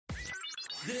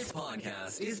This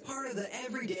podcast is part of the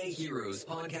Everyday Heroes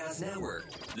Podcast Network,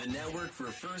 the network for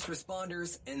first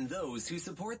responders and those who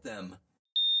support them.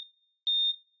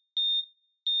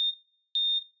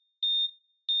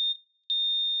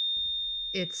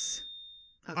 It's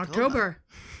October.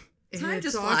 Time It's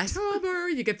just flies. October.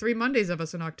 You get 3 Mondays of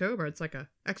us in October. It's like a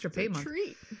extra pay month.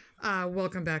 Treat.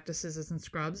 Welcome back to Scissors and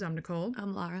Scrubs. I'm Nicole.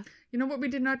 I'm Lara. You know what we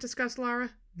did not discuss,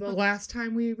 Lara? The last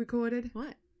time we recorded?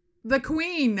 What? The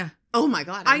Queen. Oh my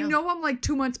God. I know I'm like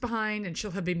 2 months behind and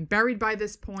she'll have been buried by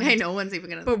this point. Hey, no one's even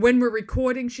gonna. But when we're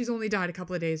recording, she's only died a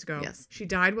couple of days ago. Yes. She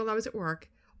died while I was at work.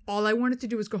 All I wanted to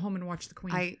do was go home and watch the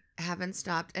Queen. I haven't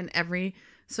stopped, and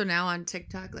so now on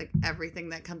TikTok, like everything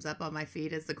that comes up on my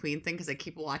feed is the Queen thing because I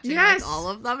keep watching Yes. like, all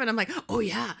of them, and I'm like, oh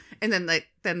yeah, and then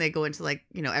they go into like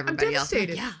everybody else. I'm like,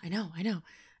 devastated. yeah, I know.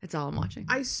 It's all I'm watching.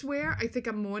 I swear, I think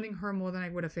I'm mourning her more than I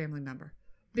would a family member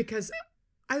because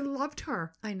I loved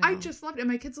her. I know. I just loved it. And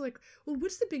my kids are like, well,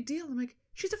 what's the big deal? I'm like,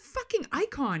 she's a fucking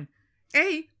icon.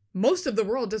 Most of the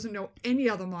world doesn't know any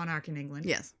other monarch in England.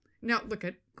 Yes. Now,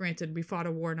 granted, we fought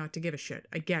a war not to give a shit.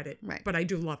 I get it. Right. But I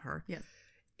do love her. Yes.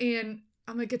 And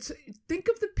I'm like, think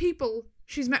of the people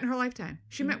she's met in her lifetime.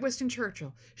 She met Winston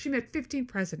Churchill. She met 15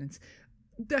 presidents.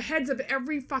 The heads of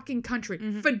every fucking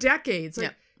country for decades.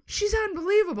 Like, she's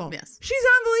unbelievable. Yes. She's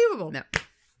unbelievable. No.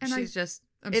 And she's just.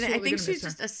 I'm And I slowly think gonna she's miss her.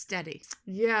 just a steady.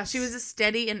 Yes. She was a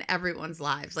steady in everyone's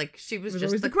lives. Like she was just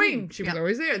always the queen. She was Yeah.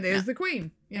 always there. There's the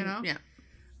queen, you know? Yeah.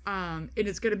 And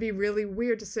it's going to be really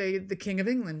weird to say the King of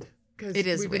England. Because It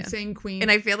is we've weird. been saying queen. And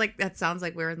I feel like that sounds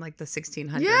like we're in like the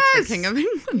 1600s. Yes! The King of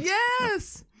England.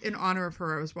 Yes! In honor of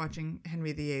her, I was watching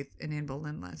Henry VIII in Anne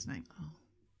Boleyn last night. Oh.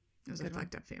 It was a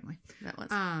fucked up family. That was.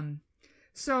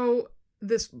 So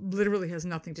this literally has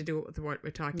nothing to do with what we're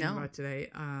talking No. about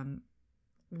today.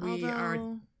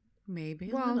 Although, maybe.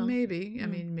 a Well, little. maybe. I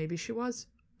mean, maybe she was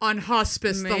on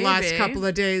hospice the last Maybe. couple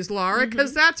of days, Laura,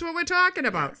 because that's what we're talking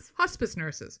about. Yes. Hospice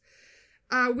nurses.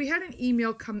 We had an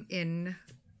email come in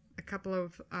a couple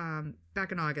of,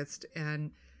 back in August,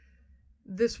 and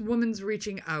this woman's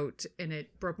reaching out, and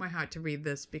it broke my heart to read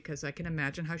this because I can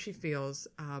imagine how she feels.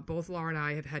 Both Laura and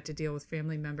I have had to deal with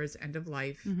family members' end of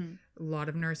life. A lot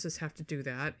of nurses have to do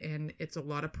that, and it's a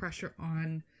lot of pressure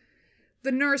on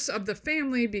the nurse of the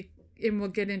family, and we'll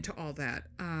get into all that.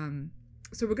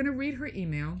 So we're going to read her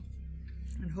email,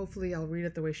 and hopefully I'll read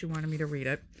it the way she wanted me to read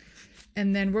it.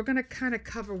 And then we're going to kind of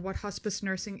cover what hospice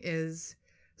nursing is,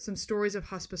 some stories of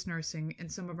hospice nursing,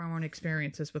 and some of our own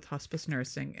experiences with hospice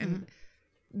nursing. And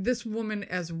this woman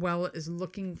as well is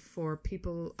looking for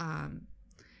people,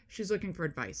 she's looking for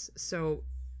advice. So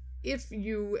if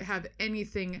you have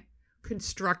anything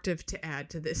constructive to add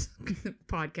to this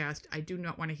podcast, I do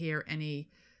not want to hear any.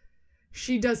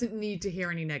 She doesn't need to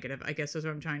hear any negative, I guess is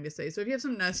what I'm trying to say. So if you have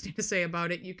something nasty to say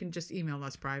about it, you can just email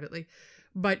us privately.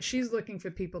 But she's looking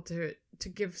for people to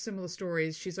give similar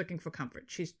stories. She's looking for comfort.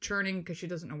 She's churning because she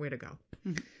doesn't know where to go.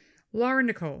 Laura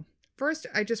Nicole, first,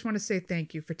 I just want to say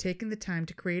thank you for taking the time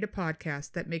to create a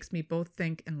podcast that makes me both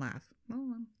think and laugh.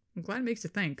 Well, I'm glad it makes you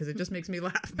think because it just makes me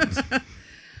laugh.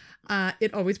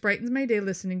 It always brightens my day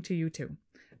listening to you too.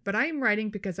 But I am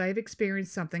writing because I have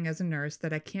experienced something as a nurse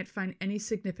that I can't find any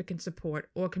significant support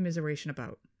or commiseration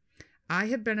about. I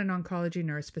have been an oncology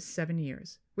nurse for 7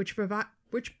 years, which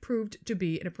proved to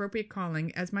be an appropriate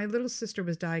calling as my little sister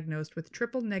was diagnosed with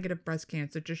triple-negative breast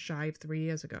cancer just shy of 3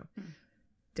 years ago.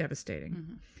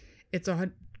 Devastating. It's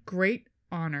a great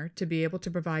honor to be able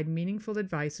to provide meaningful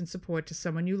advice and support to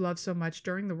someone you love so much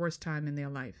during the worst time in their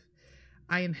life.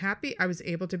 I am happy I was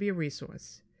able to be a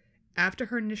resource. After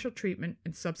her initial treatment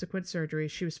and subsequent surgery,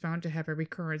 she was found to have a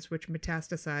recurrence which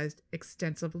metastasized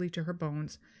extensively to her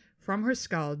bones, from her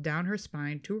skull down her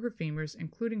spine to her femurs,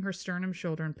 including her sternum,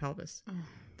 shoulder, and pelvis.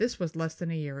 This was less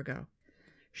than a year ago.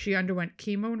 She underwent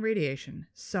chemo and radiation,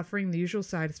 suffering the usual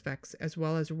side effects as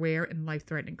well as rare and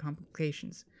life-threatening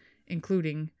complications,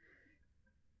 including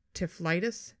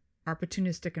typhlitis,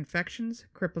 opportunistic infections,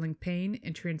 crippling pain,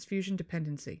 and transfusion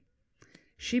dependency.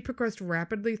 She progressed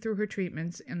rapidly through her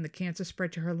treatments, and the cancer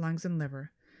spread to her lungs and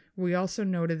liver. We also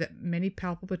noted that many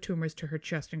palpable tumors to her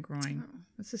chest and groin.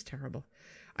 This is terrible.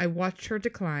 I watched her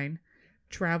decline,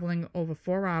 traveling over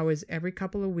 4 hours every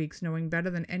couple of weeks, knowing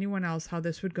better than anyone else how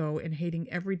this would go and hating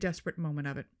every desperate moment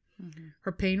of it.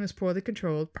 Her pain was poorly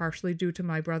controlled, partially due to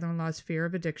my brother-in-law's fear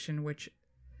of addiction, which,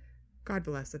 God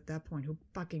bless, at that point, who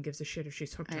fucking gives a shit if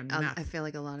she's hooked on meth? I feel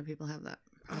like a lot of people have that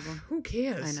problem. Who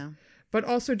cares? I know. But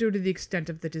also due to the extent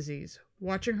of the disease.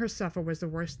 Watching her suffer was the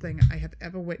worst thing I have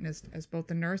ever witnessed as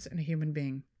both a nurse and a human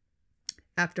being.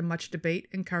 After much debate,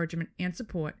 encouragement, and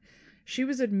support, she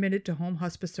was admitted to home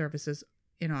hospice services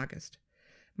in August.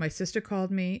 My sister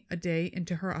called me a day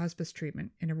into her hospice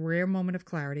treatment in a rare moment of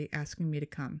clarity, asking me to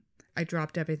come. I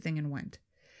dropped everything and went.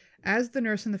 As the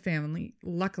nurse in the family,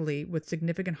 luckily with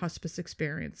significant hospice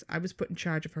experience, I was put in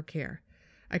charge of her care.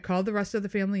 I called the rest of the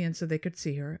family in so they could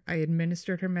see her. I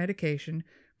administered her medication,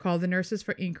 called the nurses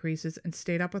for increases, and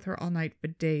stayed up with her all night for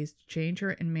days to change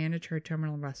her and manage her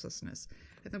terminal restlessness.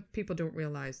 I think people don't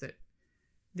realize that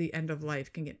the end of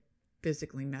life can get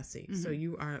physically messy. So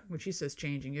you are, when she says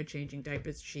changing, you're changing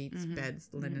diapers, sheets, beds,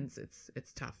 linens.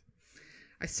 It's tough.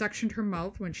 I suctioned her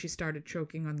mouth when she started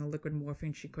choking on the liquid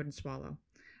morphine she couldn't swallow.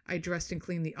 I dressed and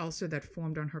cleaned the ulcer that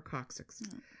formed on her coccyx.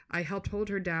 I helped hold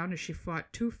her down as she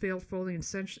fought 2 failed Foley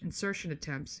insertion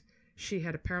attempts. She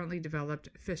had apparently developed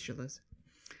fistulas.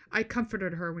 I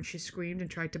comforted her when she screamed and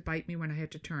tried to bite me when I had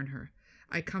to turn her.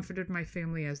 I comforted my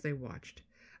family as they watched.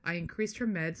 I increased her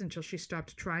meds until she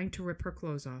stopped trying to rip her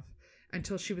clothes off,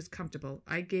 until she was comfortable.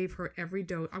 I gave her every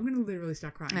dose. I'm going to literally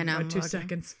start crying in about 2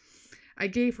 seconds. I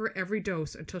gave her every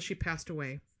dose until she passed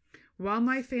away. While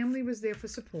my family was there for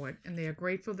support, and they are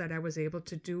grateful that I was able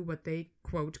to do what they,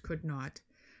 quote, could not,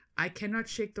 I cannot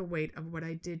shake the weight of what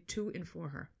I did to and for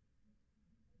her.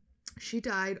 She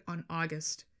died in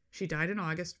August,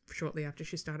 shortly after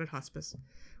she started hospice,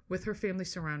 with her family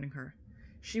surrounding her.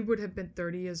 She would have been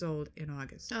 30 years old in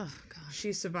August. Oh, God.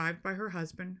 She's survived by her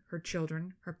husband, her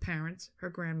children, her parents,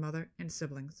 her grandmother, and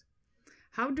siblings.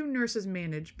 How do nurses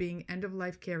manage being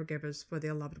end-of-life caregivers for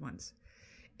their loved ones?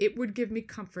 It would give me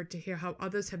comfort to hear how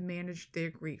others have managed their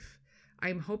grief. I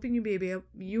am hoping you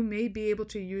may be able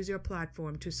to use your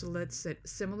platform to solicit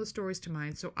similar stories to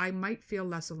mine so I might feel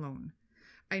less alone.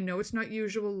 I know it's not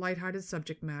usual lighthearted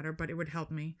subject matter, but it would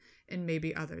help me, and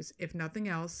maybe others. If nothing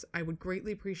else, I would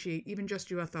greatly appreciate even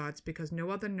just your thoughts because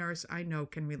no other nurse I know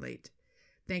can relate.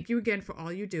 Thank you again for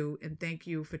all you do, and thank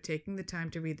you for taking the time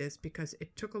to read this because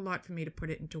it took a lot for me to put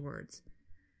it into words.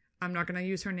 I'm not going to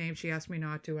use her name. She asked me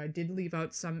not to. I did leave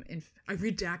out I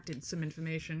redacted some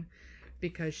information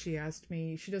because she asked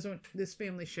me, she doesn't want this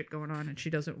family shit going on and she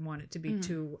doesn't want it to be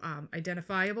too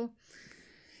identifiable.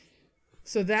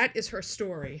 So that is her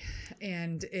story.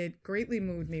 And it greatly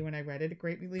moved me when I read it. It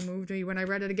greatly moved me when I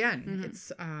read it again.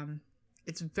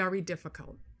 It's very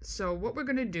difficult. So what we're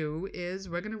going to do is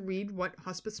we're going to read what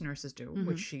hospice nurses do,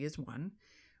 which she is one.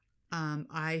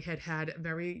 I had a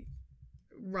very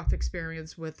rough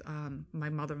experience with my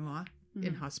mother-in-law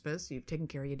in hospice. You've taken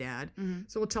care of your dad.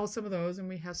 So we'll tell some of those, and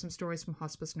we have some stories from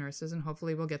hospice nurses, and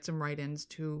hopefully we'll get some write-ins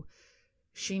to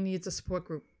she needs a support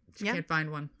group. She can't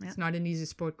find one. It's not an easy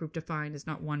support group to find. It's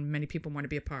not one many people want to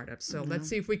be a part of. So let's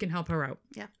see if we can help her out.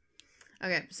 Yeah.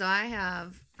 Okay, so I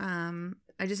have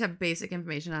I just have basic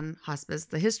information on hospice,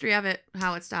 the history of it,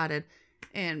 how it started,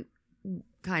 and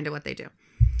kind of what they do.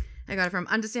 I got it from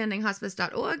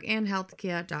understandinghospice.org and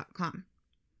healthcare.com.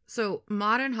 So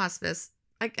modern hospice,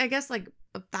 I guess like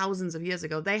thousands of years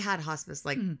ago, they had hospice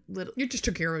like little. You just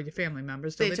took care of your family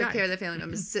members. They took care of their family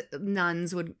members.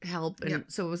 Nuns would help, and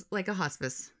so it was like a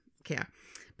hospice care.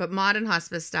 But modern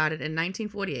hospice started in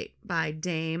 1948 by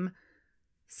Dame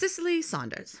Cicely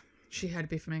Saunders. She had to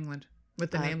be from England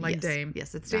with the name like Dame.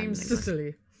 Yes, it's Dame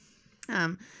Cicely.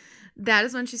 That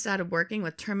is when she started working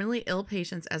with terminally ill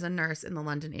patients as a nurse in the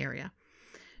London area.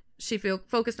 She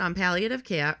focused on palliative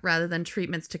care rather than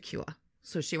treatments to cure.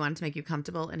 So she wanted to make you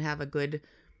comfortable and have a good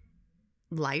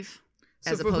life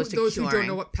as opposed to curing. Those who don't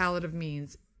know what palliative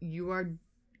means, you are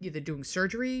either doing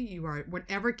surgery,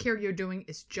 whatever care you're doing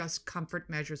is just comfort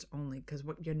measures only because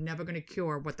you're never going to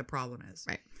cure what the problem is.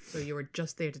 Right. So you are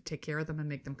just there to take care of them and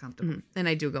make them comfortable. And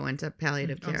I do go into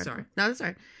palliative care. Oh, sorry. No, that's all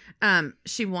right.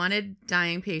 She wanted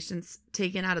dying patients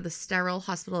taken out of the sterile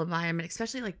hospital environment,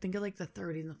 especially think of the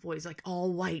 30s and the 40s, like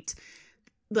all white,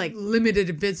 like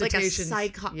limited visitation.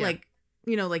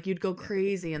 Like you'd go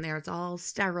crazy in there. It's all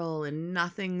sterile and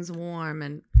nothing's warm.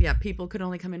 And people could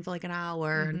only come in for an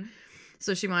hour. And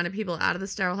so she wanted people out of the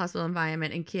sterile hospital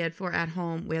environment and cared for at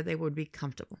home where they would be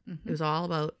comfortable. It was all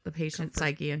about the patient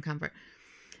psyche and comfort.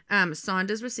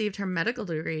 Saunders received her medical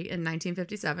degree in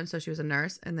 1957, so she was a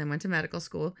nurse and then went to medical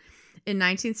school. In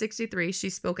 1963, she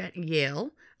spoke at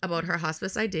Yale about her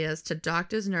hospice ideas to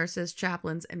doctors, nurses,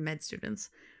 chaplains, and med students.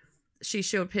 She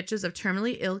showed pictures of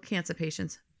terminally ill cancer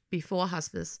patients before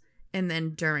hospice and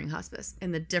then during hospice.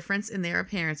 And the difference in their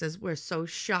appearances were so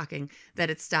shocking that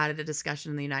it started a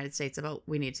discussion in the United States about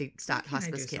we need to start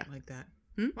hospice care. Something like that?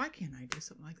 Why can't I do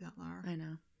something like that, Laura? I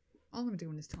know. All I'm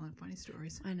doing is telling funny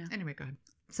stories. I know. Anyway, go ahead.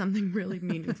 Something really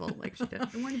meaningful like she did. I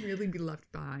want to really be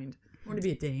left behind. I want to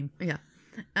be a dame. Yeah.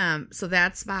 So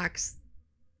that sparks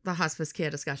the hospice care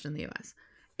discussion in the U.S.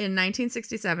 In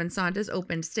 1967, Saunders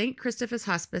opened St. Christopher's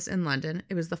Hospice in London.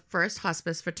 It was the first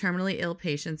hospice for terminally ill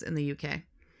patients in the UK.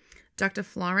 Dr.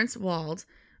 Florence Wald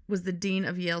was the dean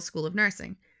of Yale School of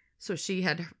Nursing. So she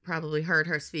had probably heard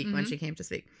her speak when she came to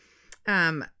speak.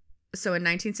 So in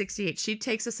 1968, she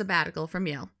takes a sabbatical from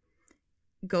Yale,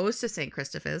 goes to St.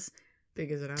 Christopher's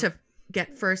Figures it out. to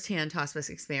get firsthand hospice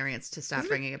experience to start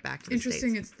bringing it back to the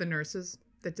Interesting. States. It's the nurses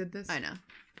that did this. I know,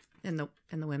 and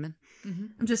the women. Mm-hmm.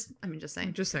 I'm just saying.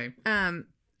 I'm just saying.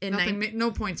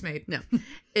 No points made. No.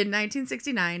 In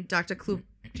 1969, do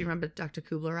you remember Dr.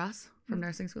 Kubler-Ross from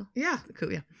nursing school? Yeah.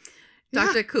 Yeah.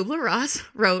 Dr. Kubler-Ross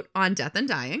wrote on death and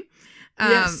dying.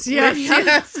 Yes.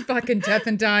 Fucking death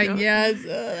and dying.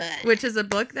 Yes. Which is a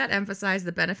book that emphasized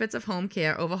the benefits of home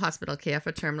care over hospital care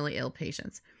for terminally ill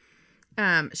patients.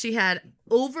 She had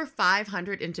over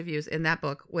 500 interviews in that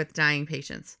book with dying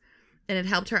patients. And it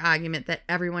helped her argument that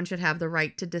everyone should have the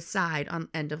right to decide on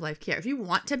end-of-life care. If you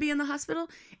want to be in the hospital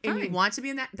and you want to be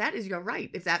in that is your right.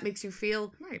 If that makes you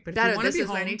feel right, but that if you this be is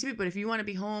home, where I need to be. But if you want to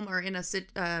be home or in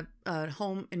a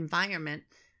home environment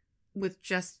with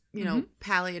just,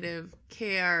 palliative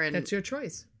care and that's your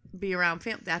choice. Be around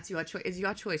family, that's your choice. It's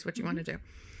your choice what you want to do.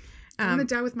 I'm going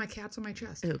to die with my cats on my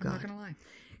chest. I'm not going to lie.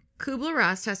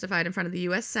 Kubler-Ross testified in front of the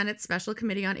U.S. Senate Special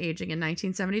Committee on Aging in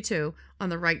 1972 on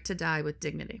the right to die with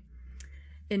dignity.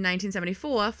 In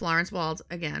 1974, Florence Wald,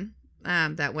 again,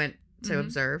 that went to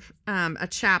observe, a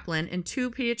chaplain and 2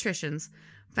 pediatricians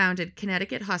founded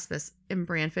Connecticut Hospice in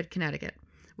Branford, Connecticut,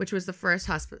 which was the first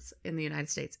hospice in the United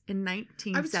States in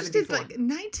 1974.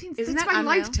 Isn't that my unreal?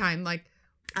 Lifetime. Like,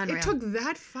 Unreal. it took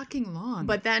that fucking long.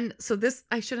 But then,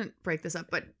 I shouldn't break this up,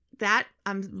 but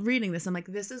I'm reading this, I'm like,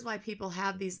 this is why people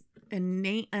have these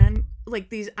innate and like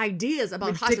these ideas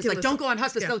about hospice. Like, don't go on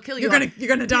hospice, they'll kill you. You're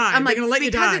gonna die. I'm like, they're gonna let you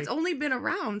die. Because it's only been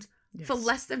around for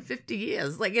less than 50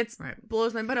 years. Like, it's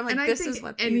blows my mind. But I'm like, and this I think is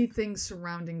what anything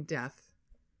surrounding death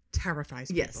terrifies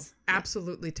people. Yes.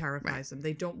 Absolutely terrifies them.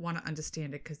 They don't want to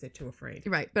understand it because they're too afraid.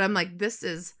 Right. But I'm like, this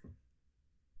is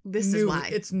why.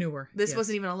 It's newer. This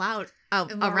wasn't even allowed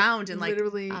around in like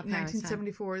literally our parents'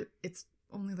 1974. Time. It's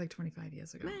only like 25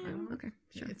 years ago. Okay,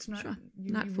 sure. It's not. Sure.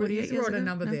 You, not you 48 wrote years a ago?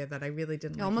 number No. there that I really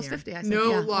didn't like Almost hearing. 50, I said. No,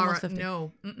 Yeah, Laura. almost 50.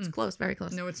 No. It's close, very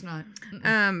close. No, it's not.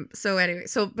 So anyway,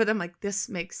 but I'm like, this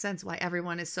makes sense why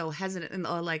everyone is so hesitant and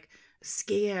or like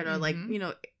scared or like,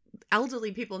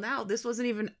 elderly people now, this wasn't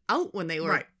even out when they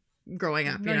were growing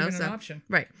up, Not even an option.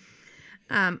 Right.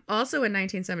 Also in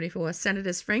 1974,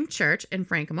 Senators Frank Church and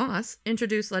Frank Moss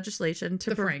introduced legislation to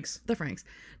the Franks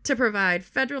to provide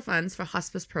federal funds for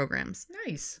hospice programs.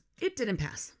 Nice. It didn't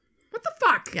pass. What the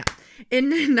fuck? Yeah. In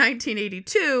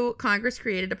 1982, Congress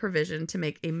created a provision to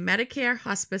make a Medicare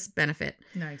hospice benefit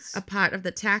a part of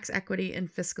the Tax Equity and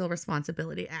Fiscal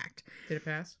Responsibility Act. Did it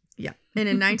pass? Yeah. And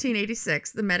in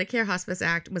 1986, the Medicare Hospice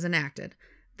Act was enacted.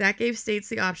 That gave states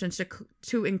the option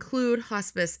to include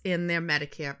hospice in their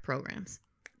Medicare programs.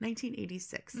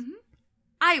 1986. Mm-hmm.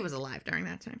 I was alive during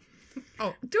that time.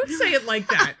 Oh, don't say it like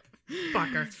that,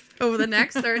 fucker. Over the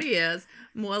next 30 years,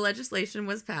 more legislation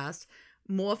was passed,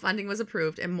 more funding was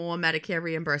approved, and more Medicare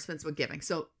reimbursements were given.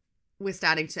 So we're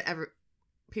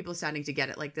people are starting to get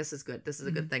it. Like, this is good. This is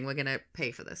a good thing. We're going to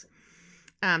pay for this.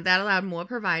 That allowed more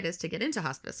providers to get into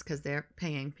hospice because they're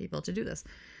paying people to do this.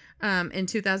 In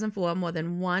 2004, more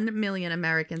than 1 million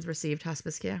Americans received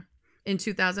hospice care. In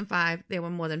 2005, there were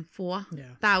more than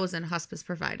 4,000 hospice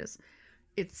providers.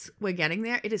 We're getting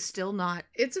there. It is still not.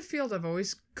 It's a field I've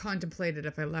always contemplated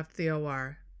if I left the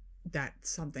OR. That's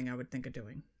something I would think of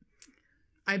doing.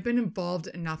 I've been involved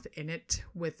enough in it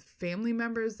with family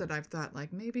members that I've thought,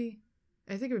 like, maybe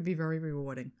I think it would be very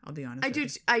rewarding. I'll be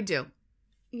honest. I do.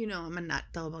 I'm a nut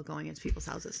though about going into people's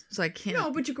houses, so I can't.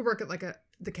 No, but you could work at like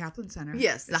the Kaplan Center.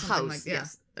 Yes, the house. Like,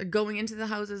 yes, going into the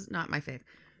houses, not my fave.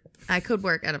 I could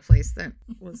work at a place that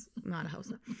was not a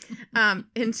house.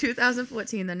 In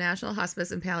 2014, the National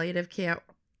Hospice and Palliative Care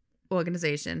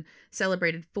Organization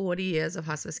celebrated 40 years of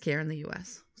hospice care in the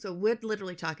U.S. So we're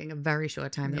literally talking a very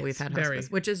short time that we've had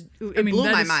hospice, which is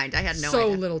blew my mind. I had no idea. So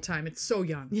little time. It's so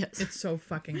young. Yes, it's so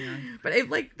fucking young. But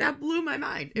that blew my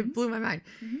mind. It blew my mind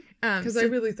because I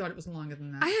really thought it was longer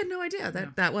than that. I had no idea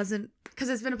that wasn't because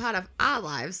it's been a part of our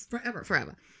lives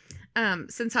forever.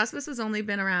 Since hospice has only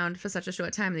been around for such a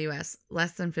short time in the U.S.,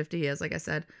 less than 50 years, like I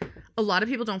said, a lot of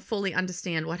people don't fully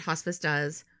understand what hospice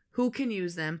does, who can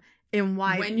use them, and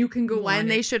why. When you can go when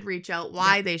they should reach out,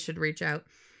 why they should reach out.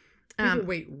 People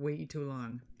wait way too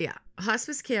long. Yeah.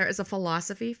 Hospice care is a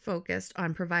philosophy focused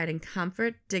on providing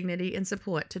comfort, dignity, and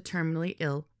support to terminally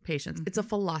ill patients. Mm-hmm. It's a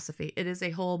philosophy. It is a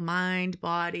whole mind,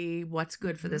 body, what's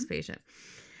good for this patient.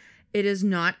 It is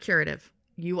not curative.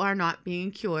 You are not being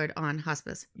cured on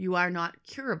hospice. You are not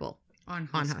curable on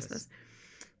hospice.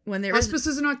 When hospice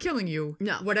is not killing you.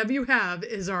 No. Whatever you have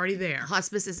is already there.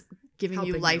 Hospice is giving you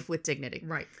Helping life with dignity.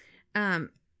 Right.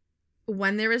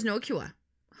 When there is no cure,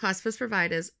 hospice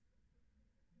providers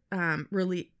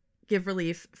give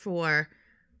relief for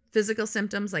physical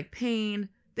symptoms like pain.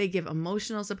 They give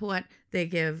emotional support. They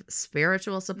give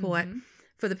spiritual support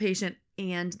for the patient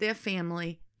and their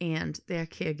family and their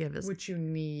caregivers. Which you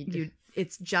need.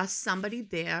 It's just somebody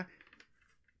there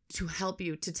to help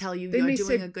you, to tell you They you're may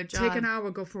doing say, a good job. Take an hour,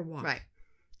 go for a walk. Right.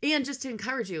 And just to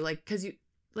encourage you, like, because you,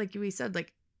 like we said,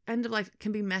 like, end of life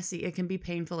can be messy. It can be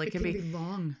painful. It can be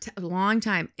long. a long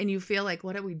time. And you feel like,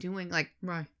 what are we doing? Like,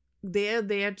 Right. they're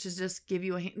there to just give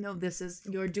you a hand. No,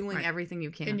 you're doing Right. everything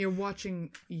you can. And you're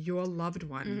watching your loved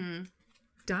one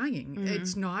dying.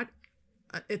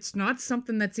 It's not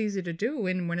something that's easy to do.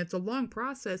 And when it's a long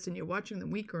process and you're watching them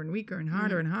weaker and weaker and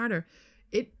harder and harder,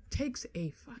 it takes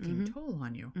a fucking toll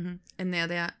on you. And they're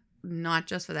there not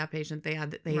just for that patient. They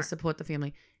Right. support the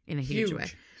family in a huge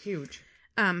way. Huge.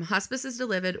 Hospice is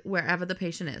delivered wherever the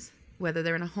patient is, whether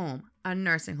they're in a home, a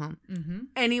nursing home,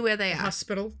 anywhere they are.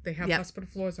 Hospital. They have Yep. hospital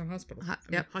floors on hospitals.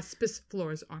 Yep. Hospice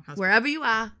floors on hospitals. Wherever you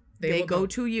are, They they will go go.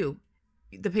 to you.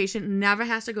 The patient never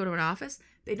has to go to an office.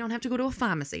 They don't have to go to a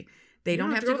pharmacy. They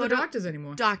don't have to go to the doctors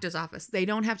anymore. doctor's office. They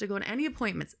don't have to go to any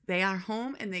appointments. They are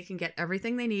home and they can get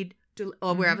everything they need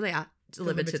or wherever they are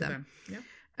delivered to them.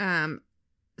 Yep.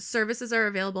 Services are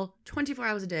available 24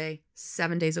 hours a day,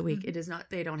 7 days a week. It is not,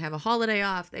 they don't have a holiday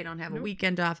off. They don't have a Nope.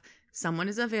 weekend off. Someone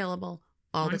is available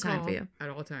all On the time call for you. At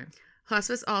all times.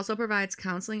 Hospice also provides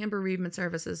counseling and bereavement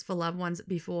services for loved ones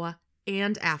before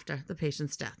and after the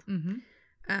patient's death.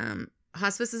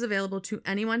 Hospice is available to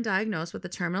anyone diagnosed with a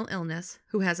terminal illness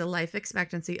who has a life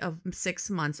expectancy of 6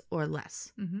 months or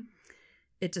less.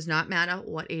 It does not matter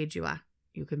what age you are.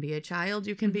 You can be a child.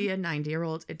 You can be a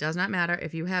 90-year-old. It does not matter.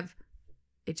 If you have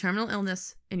a terminal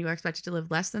illness and you are expected to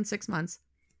live less than 6 months,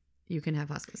 you can have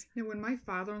hospice. Now, when my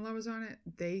father-in-law was on it,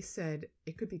 they said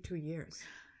it could be 2 years.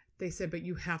 They said, but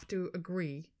you have to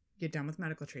agree you're done with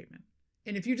medical treatment.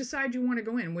 And if you decide you want to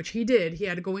go in, which he did, he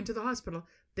had to go into the hospital,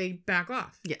 they back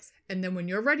off. Yes. And then when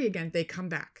you're ready again, they come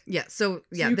back. Yeah. So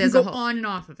So you there's can a go whole, on and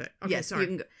off of it. Okay, yes, sorry. you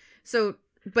can go. So,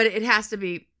 but it has to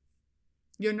be,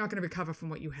 You're not going to recover from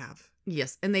what you have.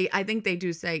 yes. And I think they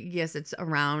do say, yes, it's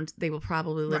around, they will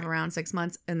probably live Right. around 6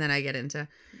 months. And then I get into,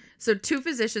 so 2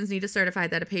 physicians need to certify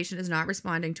that a patient is not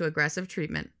responding to aggressive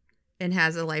treatment and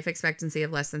has a life expectancy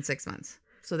of less than 6 months.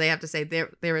 So they have to say there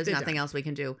is They nothing die. else we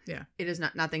can do. Yeah. It is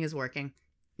not, nothing is working.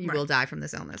 You Right. will die from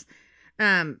this illness.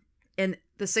 And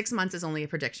the 6 months is only a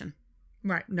prediction.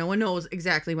 Right. No one knows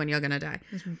exactly when you're going to die.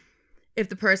 Mhm. If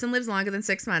the person lives longer than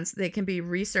 6 months, they can be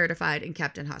recertified and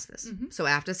kept in hospice. So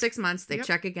after 6 months, they Yep.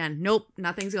 check again. Nope,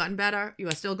 nothing's gotten better. You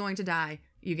are still going to die.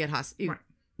 You get hospice. Right.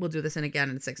 We'll do this again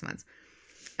in 6 months.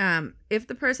 If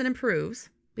the person improves,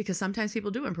 because sometimes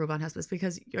people do improve on hospice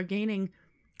because you're gaining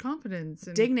Confidence.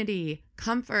 And dignity,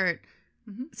 comfort.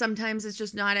 Sometimes it's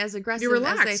just not as aggressive You're as they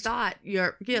relaxed. thought.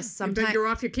 Sometimes you're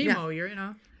off your chemo. You're, you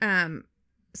know.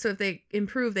 So if they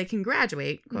improve, they can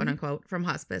graduate, quote unquote, from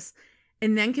hospice,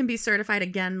 and then can be certified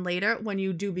again later when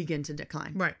you do begin to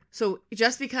decline. Right. So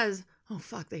just because, oh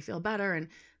fuck, they feel better and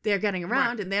they're getting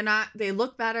around and they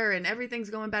look better and everything's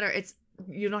going better,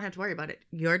 you don't have to worry about it.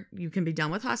 You can be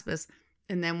done with hospice,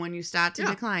 and then when you start to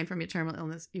decline from your terminal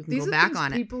illness, you can These go are back things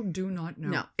on it. people do not know.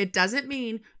 No, it doesn't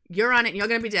mean you're on it and you're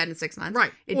going to be dead in 6 months.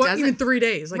 Right. It Or doesn't even 3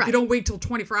 days. Like, Right. you don't wait till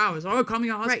 24 hours. Oh, call me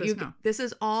on hospice. Right. No. This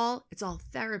is all. It's all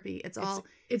therapy. It's all.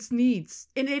 It's needs.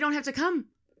 And they don't have to come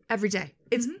every day.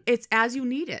 It's Mm-hmm. it's as you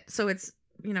need it. So it's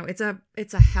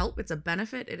it's a help. It's a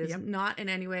benefit. It is Yep. not in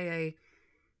any way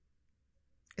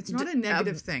It's not a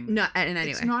negative thing. Not in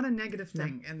any It's way. not a negative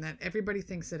thing, and that everybody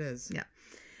thinks it is. Yeah.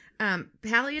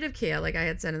 Palliative care, like I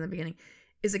had said in the beginning,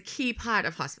 is a key part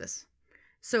of hospice.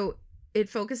 So it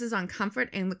focuses on comfort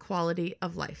and the quality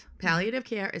of life. Palliative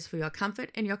care is for your comfort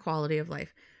and your quality of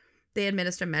life. They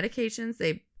administer medications.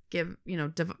 They give,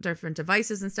 different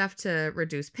devices and stuff to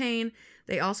reduce pain.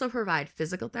 They also provide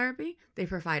physical therapy. They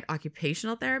provide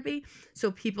occupational therapy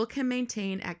so people can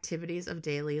maintain activities of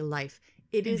daily life.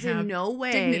 It And is in have no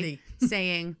way dignity.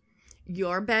 saying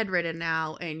you're bedridden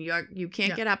now and you can't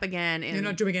Yeah. get up again and You're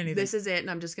not doing anything. this is it and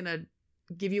I'm just going to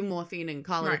give you morphine and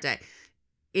call it a Right. day.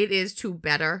 It is to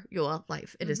better your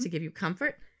life. It is Mm-hmm. to give you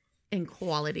comfort and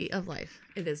quality of life.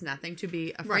 It is nothing to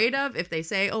be afraid of. If they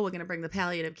say, oh, we're going to bring the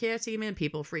palliative care team in,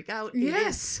 people freak out. It is.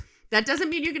 Yes. That doesn't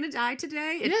mean you're going to die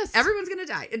today. Yes. Everyone's going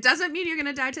to die. It doesn't mean you're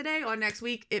going to die today or next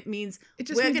week. It means It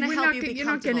just we're means going to we're help not you be you're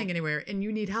not comfortable. getting anywhere, and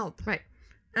you need help. Right.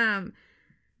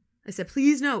 I said,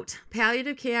 please note,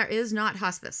 palliative care is not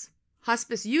hospice.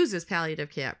 Hospice uses palliative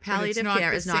care. But it's Palliative not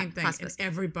care the is not same thing, hospice. and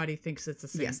everybody thinks it's the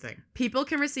same thing. People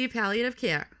can receive palliative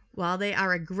care while they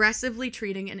are aggressively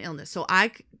treating an illness. So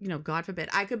God forbid,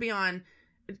 I could be on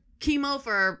chemo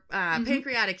for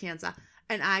pancreatic cancer,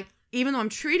 and even though I'm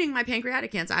treating my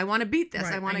pancreatic cancer, I want to beat this.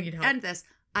 Right, I want I to need help. end this.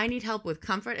 I need help with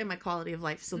comfort and my quality of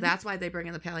life. So that's why they bring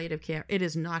in the palliative care. It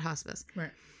is not hospice.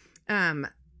 Right.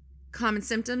 Common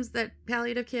symptoms that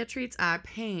palliative care treats are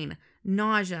pain,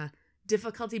 nausea,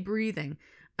 difficulty breathing.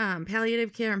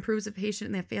 Palliative care improves a patient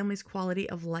and their family's quality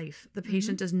of life. The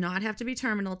patient does not have to be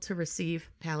terminal to receive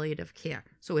palliative care.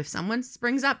 So if someone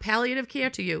brings up palliative care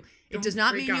to you, it does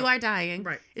not freak mean you out. are dying.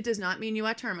 Right. It does not mean you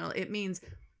are terminal. It means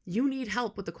you need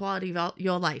help with the quality of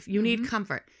your life. You need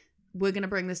comfort. We're going to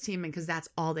bring this team in because that's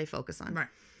all they focus on. Right.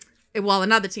 While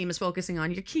another team is focusing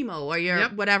on your chemo or your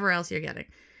Yep. whatever else you're getting.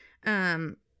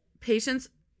 Patients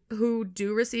who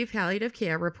do receive palliative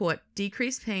care report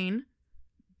decreased pain,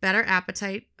 better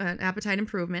appetite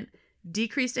improvement,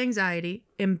 decreased anxiety,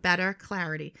 and better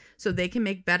clarity. So they can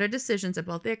make better decisions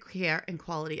about their care and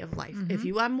quality of life. If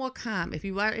you are more calm, if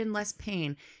you are in less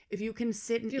pain, if you can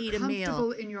sit and You're eat a meal,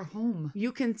 comfortable in your home.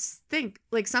 you can think,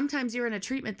 like sometimes you're in a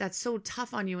treatment that's so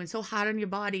tough on you and so hard on your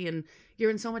body and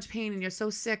you're in so much pain and you're so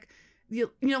sick.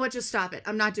 You know what? Just stop it.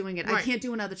 I'm not doing it. I Right. can't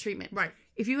do another treatment. Right.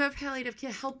 If you have palliative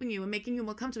care helping you and making you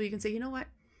more comfortable, you can say, you know what?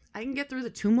 I can get through the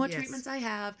 2 more Yes. treatments I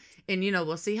have, and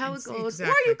we'll see how it It's- goes. Or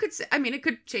exactly. you could say, it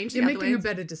could change the You're other making way. a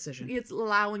better decision. It's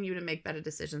allowing you to make better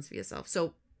decisions for yourself.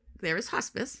 So there is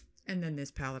hospice, And then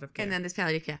there's palliative care. and then there's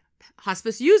palliative care.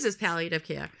 Hospice uses palliative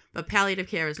care, but palliative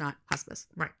care is not hospice.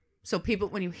 Right. So people,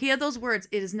 when you hear those words,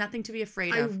 it is nothing to be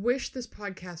afraid I of. wish this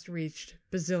podcast reached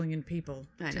bazillion people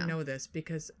I to know. know this,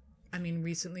 because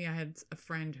recently I had a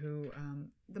friend who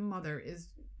the mother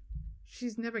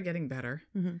she's never getting better.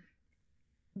 Mhm.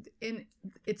 And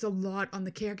it's a lot on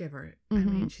the caregiver.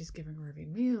 Mhm. She's giving her every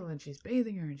meal and she's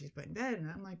bathing her and she's put in bed, and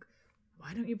I'm like,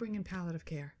 why don't you bring in palliative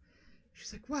care?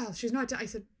 She's like, well, she's not. I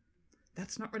said,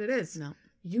 that's not what it is. No.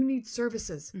 You need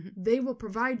services. They will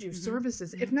provide you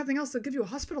services. If nothing else, they'll give you a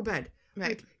hospital bed. Right.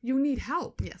 Like, you need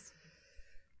help. Yes.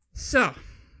 So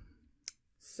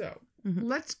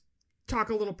let's talk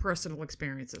a little personal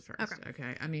experiences first.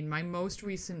 Okay. My most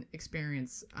recent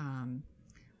experience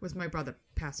was my brother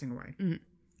passing away.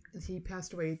 He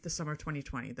passed away the summer of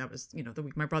 2020. That was, the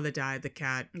week my brother died, the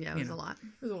cat. Yeah, it was a lot.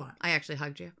 It was a lot. I actually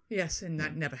hugged you. Yes, and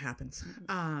that never happens.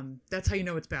 That's how you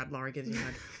know it's bad. Laura gives you a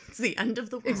hug. It's the end of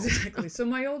the world. Exactly. So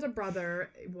my older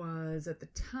brother was, at the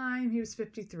time, he was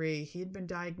 53. He had been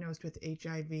diagnosed with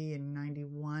HIV in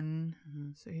 91.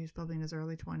 So he was probably in his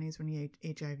early 20s when he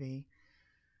had HIV.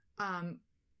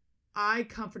 I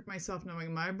comfort myself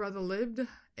knowing my brother lived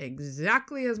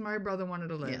exactly as my brother wanted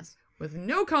to live. Yes. With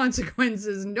no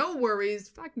consequences, no worries.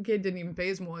 Fucking kid didn't even pay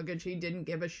his mortgage. He didn't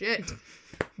give a shit.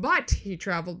 But he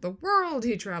traveled the world.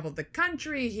 He traveled the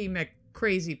country. He met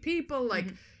crazy people. Like,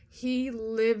 he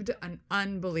lived an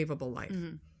unbelievable life.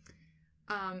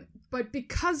 But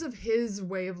because of his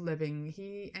way of living,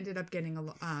 he ended up getting a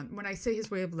lot. When I say his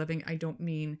way of living, I don't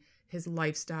mean his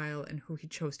lifestyle and who he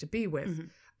chose to be with.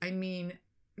 I mean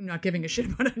not giving a shit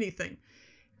about anything.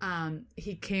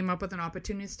 He came up with an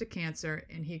opportunistic cancer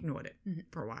and he ignored it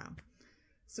for a while.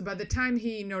 So by the time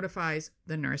he notifies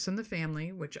the nurse and the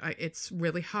family, which it's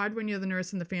really hard when you're the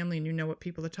nurse and the family and you know what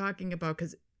people are talking about,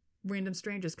 because random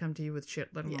strangers come to you with shit,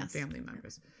 let alone family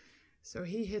members. So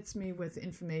he hits me with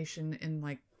information in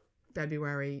like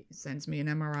February, sends me an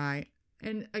MRI.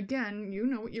 And again, you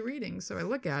know what you're reading. So I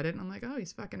look at it and I'm like, oh,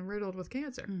 he's fucking riddled with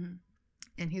cancer.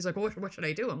 And he's like, well, what should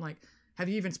I do? I'm like, have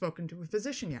you even spoken to a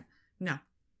physician yet? No.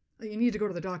 You need to go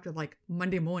to the doctor like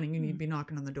Monday morning. You need to be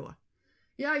knocking on the door.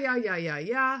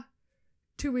 Yeah.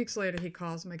 2 weeks later, he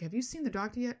calls. I'm like, have you seen the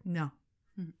doctor yet? No.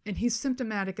 And he's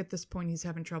symptomatic at this point. He's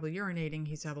having trouble urinating.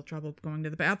 He's having trouble going to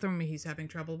the bathroom. He's having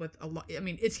trouble with a lot.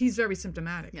 He's very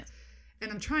symptomatic. Yes.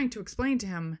 And I'm trying to explain to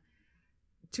him,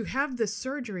 to have this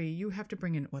surgery, you have to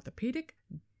bring in orthopedic,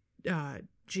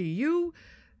 GU,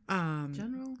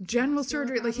 general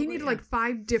surgery. Like, he needed like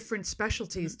 5 different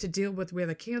specialties to deal with where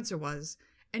the cancer was.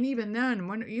 And even then,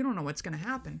 when you don't know what's going to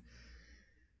happen.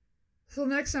 So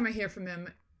the next time I hear from him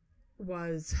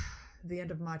was the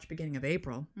end of March, beginning of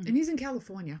April. And he's in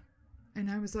California. And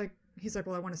I was like, he's like,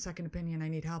 well, I want a second opinion. I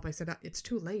need help. I said, it's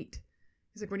too late.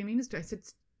 He's like, what do you mean it's too? I said,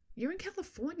 you're in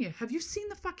California. Have you seen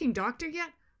the fucking doctor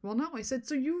yet? Well, no. I said,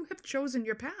 so you have chosen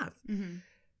your path.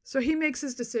 So he makes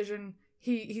his decision.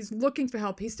 He's looking for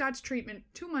help. He starts treatment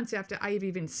 2 months after I have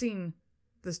even seen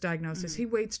this diagnosis. He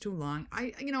waits too long.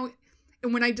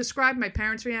 And when I describe my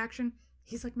parents' reaction,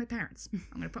 he's like my parents. I'm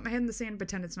going to put my head in the sand and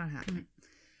pretend it's not happening.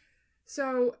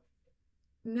 So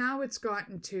now it's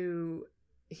gotten to,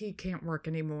 he can't work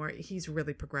anymore. He's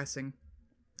really progressing.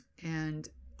 And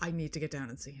I need to get down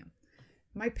and see him.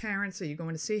 my parents, are you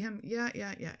going to see him? Yeah.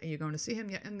 Are you going to see him?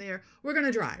 Yeah. And we're going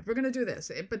to drive. We're going to do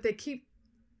this. But they keep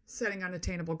setting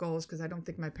unattainable goals because I don't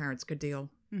think my parents could deal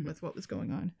with what was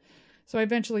going on. So I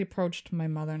eventually approached my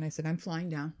mother and I said, I'm flying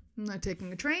down. I'm not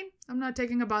taking a train. I'm not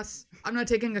taking a bus. I'm not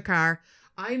taking a car.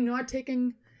 I'm not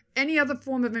taking any other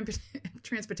form of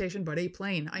transportation but a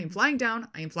plane. I am flying down.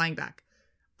 I am flying back.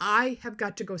 I have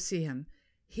got to go see him.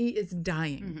 He is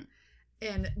dying.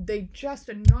 And they just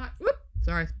are not,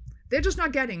 they're just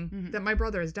not getting that my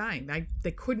brother is dying.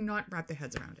 They could not wrap their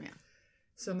heads around it. Yeah.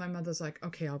 So my mother's like,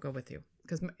 okay, I'll go with you.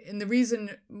 And the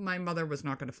reason my mother was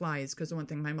not going to fly is because the one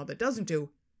thing my mother doesn't do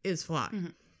is fly.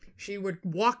 She would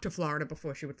walk to Florida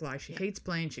before she would fly. She hates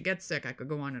planes. She gets sick. I could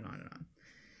go on and on and on.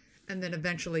 And then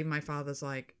eventually my father's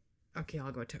like, okay,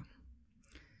 I'll go too.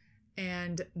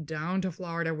 And down to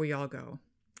Florida we all go.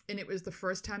 And it was the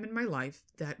first time in my life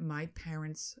that my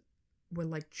parents were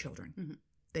like children.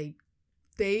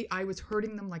 I was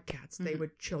hurting them like cats. They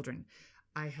were children.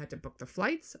 I had to book the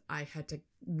flights. I had to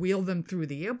wheel them through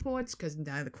the airports because,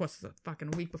 of course, the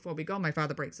fucking week before we go, my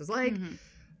father breaks his leg.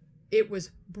 It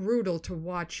was brutal to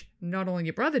watch not only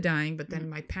your brother dying, but then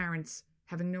my parents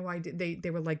having no idea. They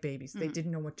were like babies. They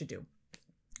didn't know what to do.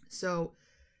 So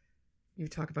you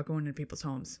talk about going into people's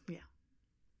homes. Yeah.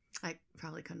 I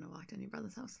probably couldn't have walked in your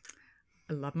brother's house.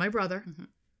 I love my brother.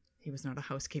 He was not a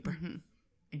housekeeper.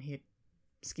 And he had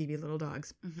skeevy little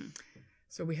dogs.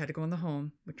 So we had to go in the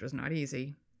home, which was not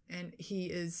easy. And he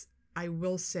is, I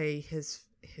will say, his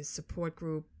support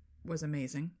group was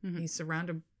amazing. He's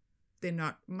surrounded, they're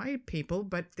not my people,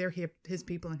 but they're his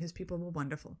people, and his people were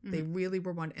wonderful. They really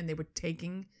were wonderful, and they were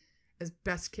taking as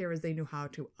best care as they knew how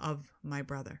to of my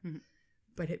brother.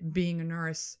 But being a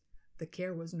nurse, the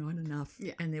care was not enough,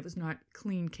 and there was not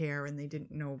clean care, and they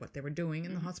didn't know what they were doing,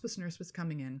 and the hospice nurse was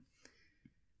coming in.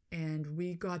 And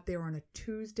we got there on a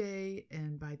Tuesday,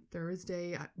 and by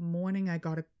Thursday morning,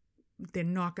 they're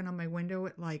knocking on my window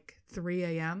at like 3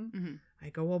 a.m. I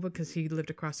go over because he lived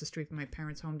across the street from my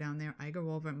parents' home down there. I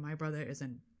go over, and my brother is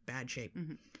in bad shape.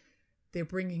 They're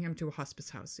bringing him to a hospice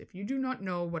house. If you do not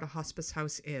know what a hospice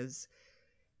house is,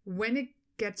 when it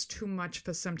gets too much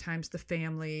for sometimes the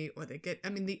family, or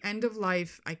the end of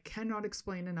life, I cannot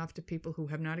explain enough to people who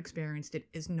have not experienced it,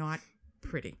 is not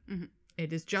pretty.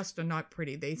 It is just not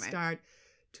pretty. They start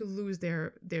to lose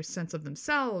their sense of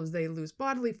themselves. They lose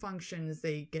bodily functions.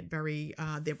 They get very,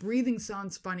 their breathing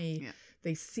sounds funny.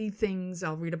 They see things.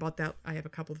 I'll read about that. I have a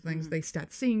couple of things. They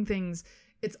start seeing things.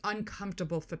 It's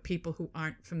uncomfortable for people who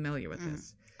aren't familiar with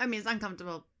this. I mean, it's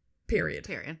uncomfortable. Period.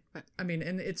 But I mean,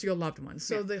 and it's your loved one.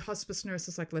 So the hospice nurse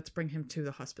is like, let's bring him to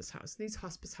the hospice house. These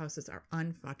hospice houses are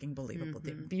unfucking believable.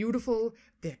 They're beautiful.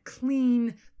 They're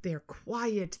clean. They're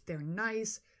quiet. They're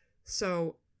nice.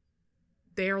 So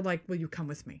they're like, will you come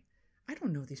with me? I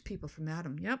don't know these people from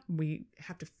Adam. Yep. We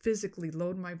have to physically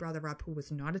load my brother up, who was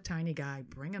not a tiny guy,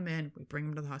 bring him in. We bring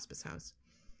him to the hospice house.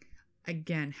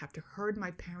 Again, have to herd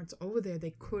my parents over there.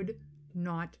 They could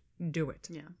not do it.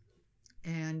 Yeah.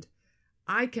 And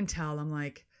I can tell, I'm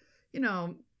like,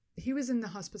 he was in the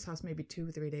hospice house maybe 2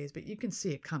 or 3 days, but you can see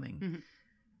it coming.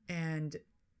 And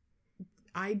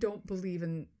I don't believe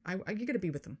in, you got to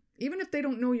be with them. Even if they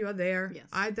don't know you're there,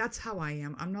 that's how I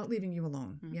am. I'm not leaving you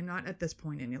alone. You're not at this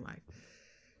point in your life.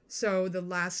 So the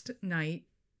last night,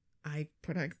 I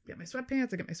get my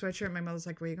sweatpants, I get my sweatshirt. My mother's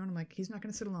like, where are you going? I'm like, he's not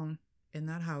going to sit alone in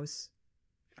that house.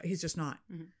 He's just not.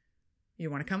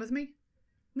 You want to come with me?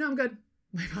 No, I'm good.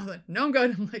 My father, no, I'm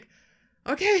good. I'm like,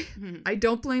 okay. I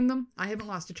don't blame them. I haven't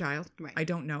lost a child. Right. I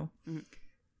don't know.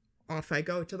 Off I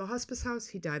go to the hospice house.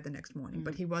 He died the next morning,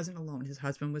 but he wasn't alone. His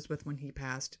husband was with when he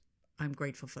passed. I'm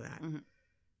grateful for that.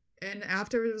 And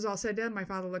after it was all said and done, my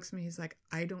father looks at me. He's like,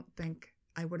 I don't think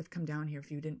I would have come down here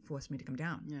if you didn't force me to come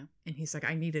down. Yeah. And he's like,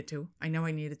 I needed to. I know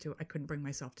I needed to. I couldn't bring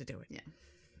myself to do it. Yeah.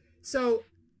 So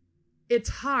it's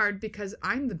hard because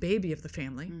I'm the baby of the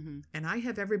family, and I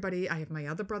have everybody. I have my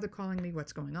other brother calling me,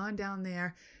 what's going on down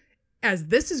there? As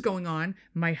this is going on,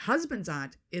 my husband's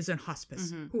aunt is in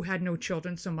hospice who had no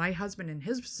children. So my husband and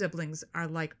his siblings are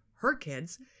like her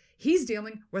kids. He's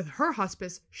dealing with her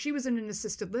hospice. She was in an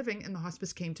assisted living, and the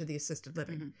hospice came to the assisted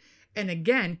living. And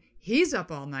again, he's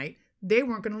up all night. They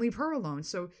weren't going to leave her alone.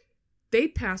 So they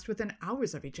passed within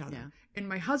hours of each other. Yeah. And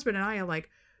my husband and I are like,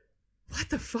 what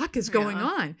the fuck is going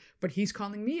on? But he's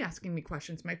calling me, asking me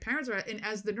questions. My parents are, and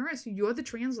as the nurse, you're the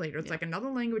translator. It's like another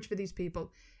language for these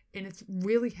people. And it's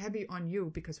really heavy on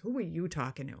you because who are you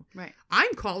talking to? Right.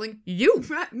 I'm calling you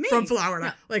from Florida.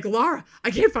 Yeah. Like, Laura,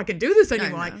 I can't fucking do this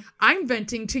anymore. Like, I'm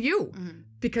venting to you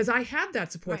because I have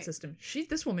that support system.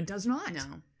 This woman does not.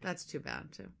 No, that's too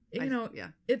bad too.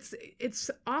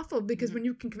 It's awful because when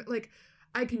you can, like,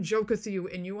 I can joke with you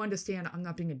and you understand I'm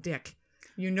not being a dick.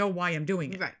 You know why I'm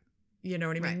doing it. Right. You know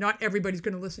what I mean? Right. Not everybody's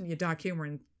going to listen to your dark humor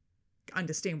and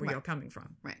understand where Right. you're coming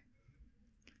from. Right.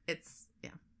 It's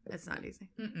not easy.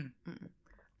 Mm-mm.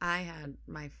 I had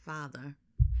my father.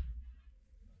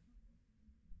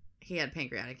 He had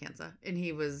pancreatic cancer, and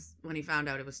when he found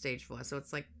out it was stage 4, so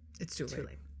it's like It's too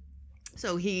late.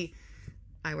 So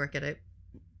I work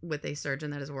with a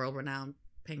surgeon that is world-renowned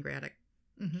pancreatic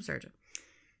surgeon.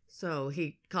 So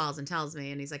he calls and tells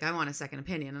me, and he's like, I want a second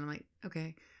opinion. And I'm like,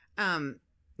 okay.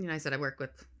 I said, I work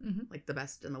with like the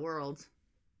best in the world.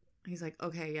 He's like,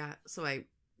 okay, yeah. So I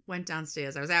went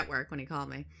downstairs. I was at work when he called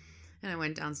me. And I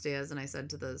went downstairs and I said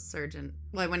to the surgeon,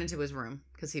 I went into his room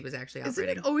because he was actually operating.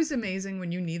 Isn't it always amazing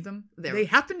when you need them? They They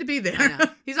happen to be there. I know.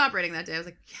 He's operating that day. I was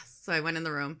like, yes. So I went in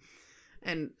the room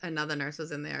and another nurse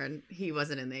was in there and he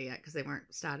wasn't in there yet because they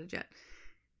weren't started yet.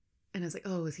 And I was like,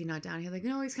 oh, is he not down here? Like,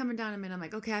 no, he's coming down in a minute. I'm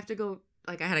like, okay, I have to go.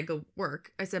 Like, I had to go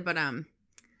work. I said, but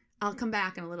I'll come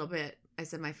back in a little bit. I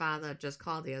said, my father just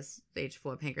called. He has stage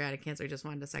 4 pancreatic cancer. He just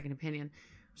wanted a second opinion.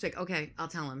 She's like, okay, I'll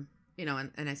tell him.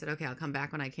 And I said, okay, I'll come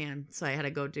back when I can. So I had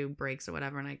to go do breaks or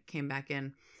whatever. And I came back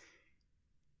in.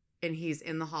 And he's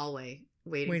in the hallway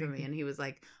waiting for me. And he was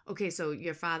like, okay, so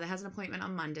your father has an appointment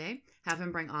on Monday. Have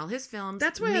him bring all his films.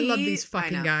 That's why I love these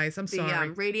fucking guys. I'm sorry.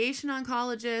 The radiation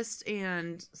oncologist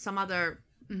and some other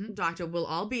doctor will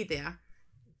all be there.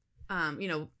 8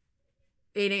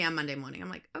 a.m. Monday morning. I'm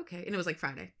like, okay. And it was like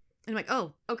Friday. And I'm like,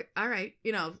 oh, okay, all right.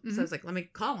 So I was like, let me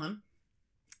call him.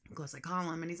 Of course, I call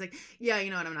him, and he's like, yeah, you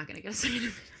know what, I'm not going to get a second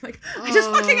opinion. I'm like, I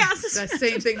just fucking asked this. That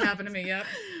same thing happened to me, yep.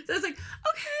 So I was like,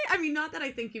 okay. I mean, not that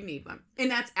I think you need one. And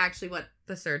that's actually what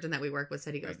the surgeon that we work with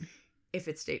said. He goes, if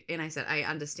it's state, and I said, I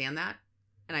understand that.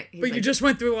 And but like, you just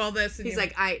went through all this. And he's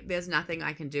like, there's nothing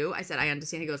I can do. I said, I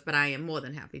understand. He goes, but I am more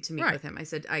than happy to meet with him. I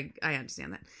said, I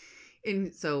understand that.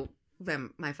 And so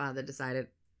then my father decided,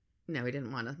 no, he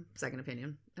didn't want a second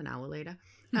opinion an hour later.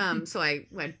 So I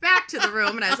went back to the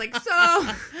room and I was like, so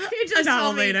he just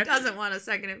told me he doesn't want a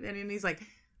second opinion. He's like,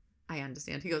 I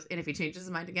understand. He goes, and if he changes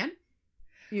his mind again,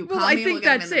 you call me. I think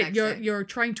that's it. You're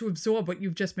trying to absorb what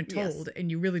you've just been told,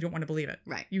 and you really don't want to believe it.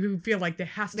 Right. You feel like there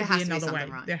has to be another way.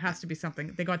 Wrong. There has to be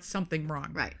something. They got something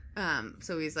wrong. Right.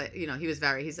 So he's like,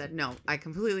 he said, no, I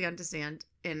completely understand.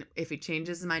 And if he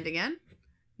changes his mind again,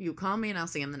 you call me and I'll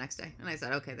see him the next day. And I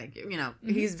said, okay, thank you.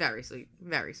 He's very sweet,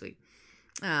 very sweet.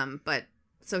 But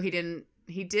so he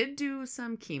did do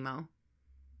some chemo.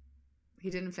 He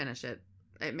didn't finish it.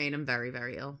 It made him very,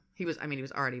 very ill. He was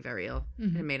already very ill.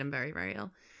 It made him very, very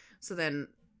ill. So then,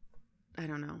 I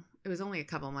don't know. It was only a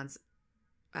couple months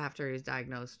after he was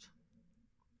diagnosed.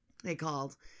 They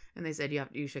called and they said,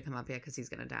 you should come up here because he's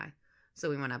going to die. So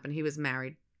we went up and he was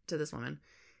married to this woman.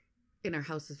 And her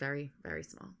house was very, very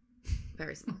small.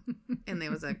 Very small. And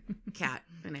there was a cat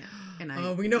in it.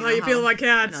 And we know how you feel about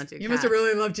cats. You must have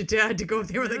really loved your dad to go up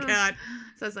there with a cat.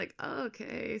 So I was like, oh,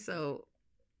 okay. So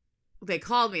they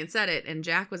called me and said it. And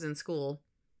Jack was in school.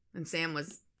 And Sam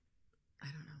was, I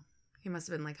don't know. He must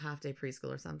have been like half day preschool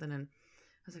or something. And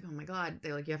I was like, oh my God.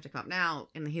 They're like, you have to come up now.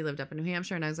 And he lived up in New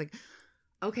Hampshire. And I was like,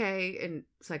 okay. And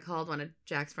so I called one of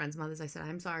Jack's friend's mothers. I said,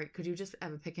 I'm sorry. Could you just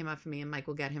ever pick him up for me? And Mike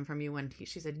will get him from you. And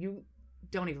she said, you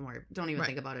don't even worry. Don't even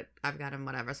think about it. I've got him,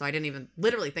 whatever. So I didn't even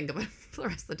literally think about it for the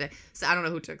rest of the day. So I don't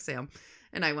know who took Sam.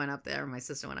 And I went up there. My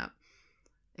sister went up.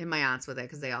 And my aunts were there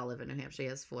because they all live in New Hampshire. He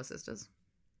has 4 sisters.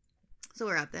 So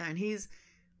we're up there. And he's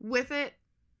with it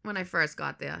when I first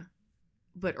got there,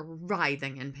 but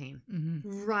writhing in pain.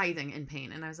 Writhing in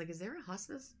pain. And I was like, is there a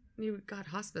hospice? You got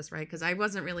hospice, right? Because I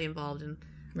wasn't really involved in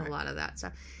a lot of that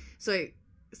stuff. So I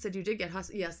said, you did get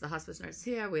hospice? Yes, the hospice nurse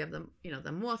here. We have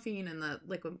the morphine and the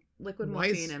liquid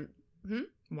morphine.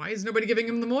 Why is nobody giving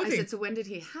him the morphine? I said, so when did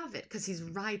he have it? Because he's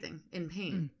writhing in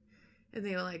pain. And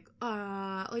they were like,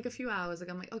 like a few hours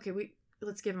ago. I'm like, okay,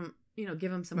 let's give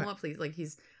him some more, please. Like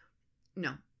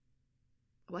no.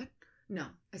 What? No.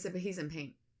 I said, but he's in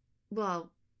pain.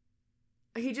 Well,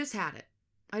 he just had it.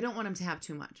 I don't want him to have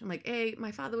too much. I'm like,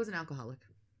 my father was an alcoholic.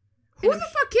 Who the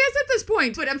fuck cares at this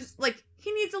point? But I'm just like,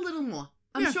 he needs a little more.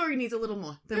 I'm sure he needs a little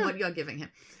more than what you're giving him.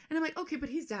 And I'm like, okay, but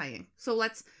he's dying. So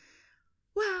the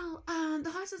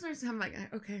hospice nurse, I'm like,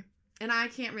 okay. And I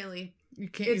can't really,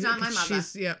 it's not my mother.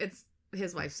 It's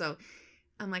his wife. So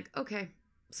I'm like, okay.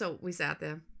 So we sat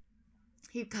there.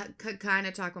 He kind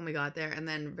of talked when we got there. And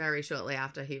then very shortly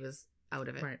after, he was out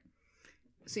of it. Right.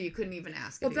 So you couldn't even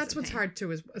ask. Well, that's what's hard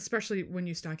too, is especially when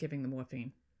you start giving the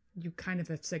morphine. You kind of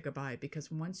have to say goodbye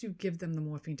because once you give them the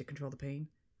morphine to control the pain,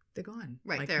 they're gone.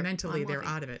 Right. Like mentally, they're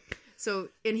out of it. So,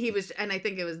 and I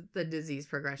think it was the disease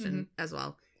progression as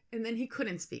well. And then he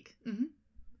couldn't speak.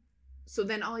 So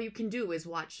then all you can do is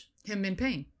watch Him in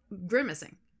pain.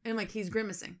 Grimacing. And I'm like, he's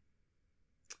grimacing.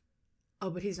 Oh,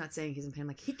 but he's not saying he's in pain. I'm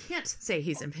like, he can't say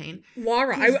he's in pain.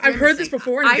 Laura, He's I've heard this grimacing.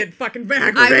 before and I get fucking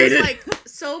aggravated. I was like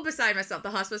so beside myself.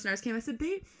 The hospice nurse came. I said,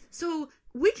 babe, so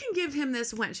we can give him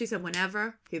this when she said,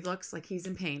 whenever he looks like he's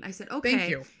in pain. I said, okay. Thank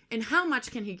you. And how much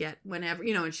can he get whenever,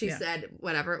 and she said,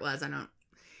 whatever it was, I don't.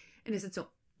 And I said, so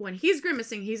when he's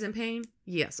grimacing, he's in pain?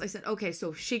 Yes. I said, okay,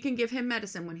 so she can give him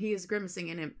medicine when he is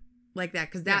grimacing and him like that,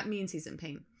 because that means he's in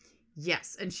pain.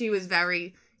 Yes. And she was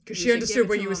very... Because she understood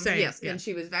what you were saying. Yes. Yeah. And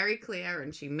she was very clear,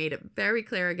 and she made it very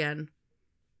clear again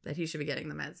that he should be getting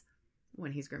the meds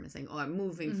when he's grimacing or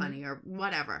moving funny or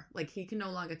whatever. Like, he can no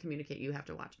longer communicate. You have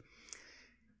to watch.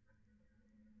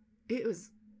 It was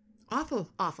awful.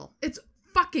 Awful. It's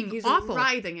fucking He's awful.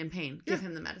 writhing in pain. Give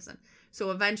him the medicine.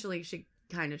 So eventually she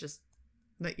kind of just...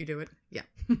 Let you do it. Yeah.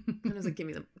 And I was like, give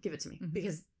it to me.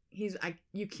 Because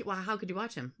how could you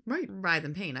watch him? Right. Writhe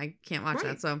in pain. I can't watch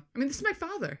that. So I mean, this is my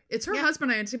father. It's her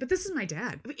husband, I understand, but this is my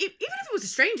dad. Even if it was a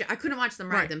stranger, I couldn't watch them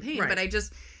writhe in pain. Right. But I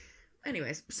just...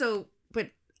 Anyways, so... But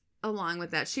along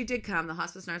with that, she did come. The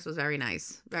hospice nurse was very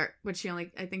nice. But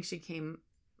I think she came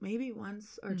maybe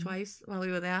once or twice while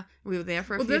we were there. We were there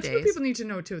for a few days. Well, that's what people need to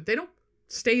know, too. They don't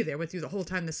stay there with you the whole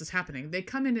time this is happening. They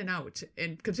come in and out.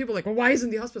 And because people are like, well, why isn't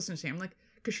the hospice nurse here? I'm like,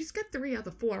 because she's got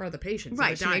 4 other patients.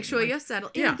 Right, she makes sure you're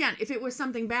settled. And again, if it was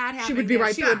something bad happening, she would be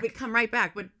right back. She would come right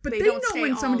back. But they don't know stay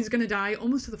when somebody's going to die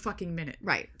almost to the fucking minute.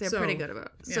 Right, they're pretty good about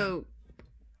it. Yeah. So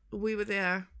we were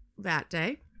there that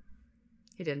day.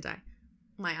 He didn't die.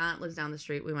 My aunt lives down the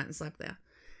street. We went and slept there.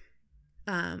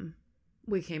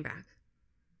 We came back.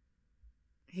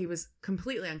 He was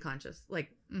completely unconscious, like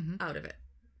out of it,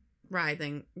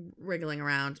 writhing, wriggling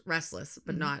around, restless,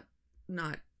 but not.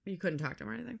 You couldn't talk to him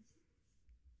or anything.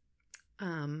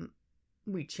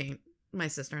 My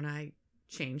sister and I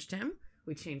changed him.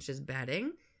 We changed his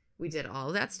bedding. We did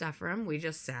all that stuff for him. We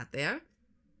just sat there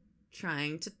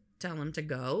trying to tell him to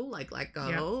go, like, let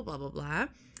go, blah, blah, blah.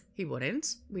 He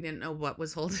wouldn't. We didn't know what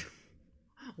was holding.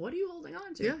 What are you holding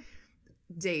on to? Yeah.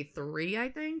 Day 3, I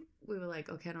think, we were like,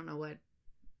 okay, I don't know what.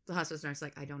 The hospice nurse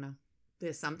like, I don't know.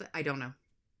 There's something. I don't know.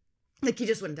 Like, he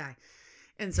just wouldn't die.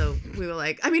 And so we were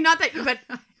like, I mean, not that, but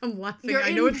I'm laughing. You're I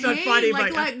know in it's not pain, funny,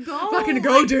 like, but let go. Fucking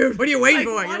go, dude. What are you waiting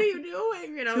for? What are you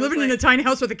doing? You're living in a tiny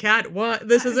house with a cat. What?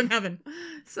 This isn't heaven.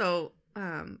 So,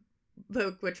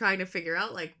 but we're trying to figure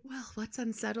out, like, well, what's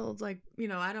unsettled? Like,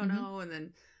 I don't know. And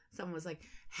then someone was like,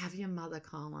 have your mother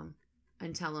call him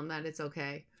and tell him that it's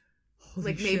okay.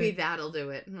 Holy shit. Maybe that'll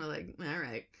do it. And we're like, all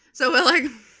right. So we're like,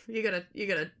 you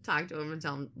gotta talk to him and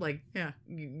tell him, like,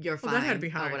 you're fine. Well, that had to be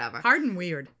hard. Or whatever. Hard and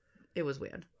weird. It was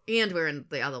weird. And we're in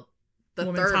the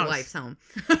Woman's third house. wife's home.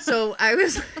 So I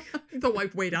was... The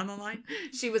wife way down the line.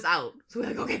 She was out. So we're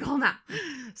like, okay, call him now.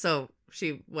 So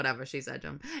whatever she said to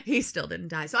him, he still didn't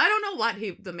die. So I don't know what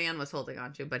the man was holding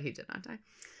on to, but he did not die.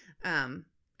 And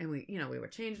we were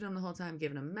changing him the whole time,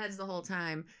 giving him meds the whole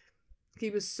time. He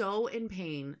was so in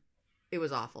pain. It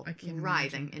was awful. I can't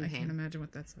writhing imagine. in pain. I can't imagine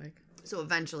what that's like. So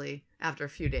eventually, after a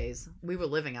few days, we were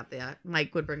living up there.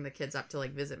 Mike would bring the kids up to,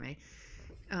 like, visit me.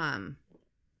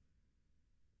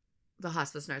 The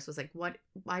hospice nurse was like,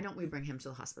 why don't we bring him to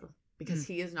the hospital? Because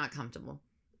he is not comfortable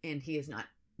and he is not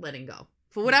letting go.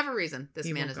 For whatever reason, this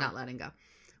man is not letting go.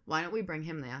 Why don't we bring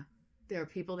him there? There are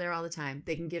people there all the time.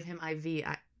 They can give him IV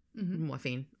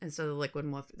morphine instead of the liquid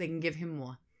morphine. They can give him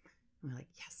more. And we're like,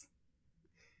 yes.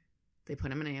 They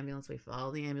put him in an ambulance. We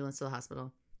followed the ambulance to the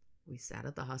hospital. We sat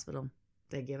at the hospital.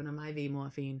 They're giving him IV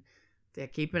morphine. They're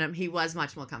keeping him. He was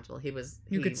much more comfortable. He was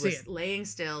laying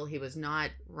still. He was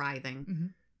not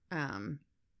writhing.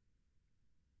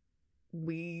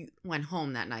 We went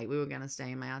home that night. We were going to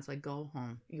stay. And my aunt's like, go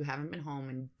home. You haven't been home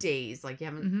in days. Like, you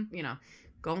haven't,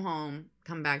 go home,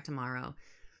 come back tomorrow.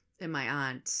 And my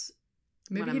aunt.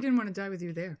 Maybe he didn't want to die with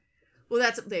you there. Well,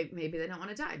 maybe they don't want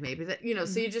to die. Maybe that,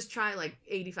 so you just try like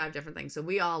 85 different things. So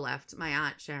we all left. My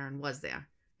aunt Sharon was there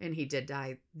and he did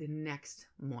die the next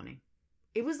morning.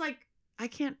 It was like, I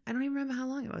don't even remember how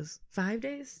long it was. 5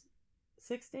 days?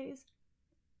 6 days?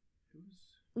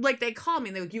 Like, they called me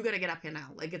and they were like, you got to get up here now.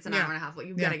 Like, it's an hour and a half. Like,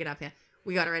 you got to get up here.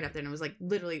 We got it right up there. And it was like,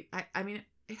 literally, I mean,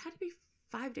 it had to be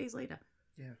 5 days later.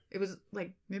 Yeah. It was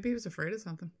like. Maybe he was afraid of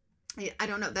something. I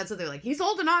don't know. That's what they're like. He's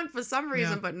holding on for some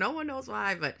reason, but no one knows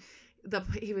why. But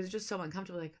he was just so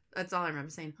uncomfortable. Like, that's all I remember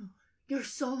saying. You're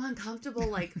so uncomfortable.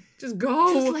 Like, just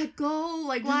go. Just let go.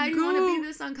 Like, why do you want to be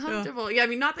this uncomfortable? Yeah, I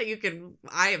mean, not that you can.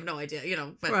 I have no idea,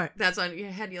 but that's on your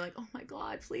head. You're like, oh my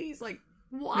God, please. Like,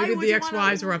 why maybe would the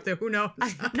ex-wives were up there. Who knows?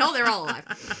 No, they're all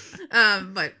alive.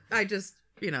 But I just,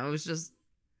 it was just,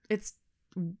 it's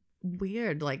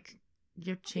weird. Like,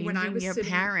 You're when I changing was your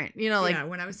sitting, parent. You know, like yeah,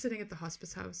 when I was sitting at the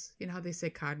hospice house, you know how they say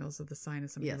cardinals are the sign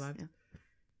of somebody yes, loved? yeah.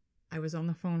 I was on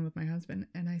the phone with my husband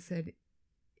and I said,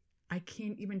 I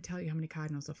can't even tell you how many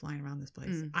cardinals are flying around this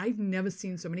place. I've never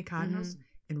seen so many cardinals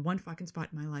in one fucking spot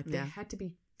in my life. Yeah. There had to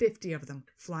be 50 of them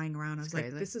flying around. I was like,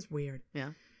 crazy. this is weird.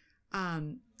 Yeah.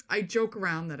 I joke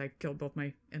around that I killed both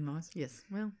my in-laws. Yes.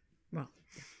 Well.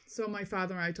 So my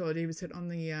father and I told you he was hit on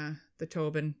the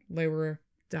Tobin. Laborer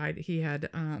died. He had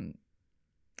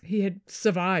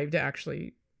survived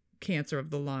actually cancer of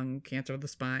the lung, cancer of the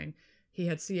spine. He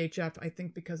had CHF, I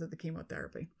think, because of the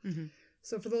chemotherapy. Mm-hmm.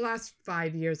 So for the last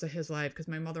 5 years of his life, because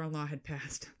my mother-in-law had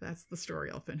passed, that's the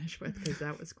story I'll finish with, because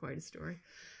that was quite a story.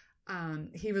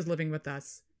 He was living with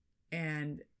us,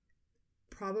 and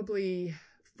probably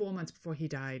 4 months before he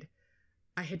died,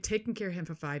 I had taken care of him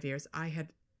for 5 years.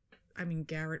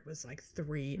 Garrett was like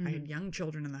 3. I had young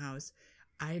children in the house.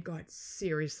 I got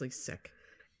seriously sick,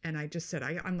 and I just said,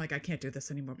 I'm like, I can't do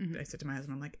this anymore. I said to my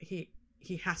husband, I'm like,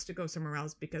 he has to go somewhere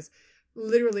else, because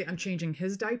literally I'm changing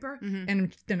his diaper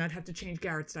and then I'd have to change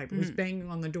Garrett's diaper, who's banging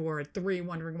on the door at 3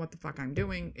 wondering what the fuck I'm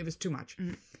doing. It was too much.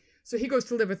 So he goes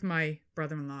to live with my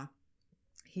brother-in-law.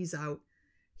 He's out.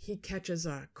 He catches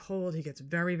a cold. He gets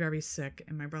very, very sick.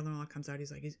 And my brother-in-law comes out.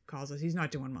 He calls us. He's not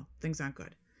doing well. Things aren't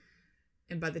good.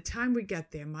 And by the time we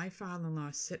get there, my father-in-law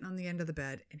is sitting on the end of the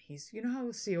bed, and he's, you know how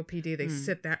with COPD, they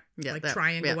sit there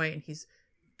triangle way, and he's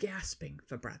gasping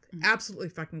for breath. Absolutely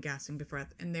fucking gasping for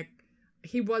breath. And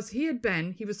he was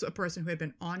a person who had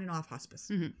been on and off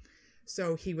hospice.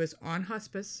 So he was on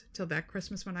hospice till that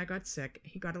Christmas when I got sick.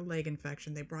 He got a leg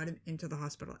infection. They brought him into the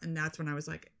hospital. And that's when I was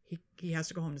like, he has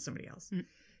to go home to somebody else.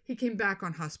 He came back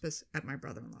on hospice at my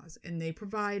brother-in-law's, and they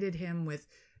provided him with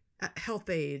health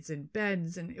aides and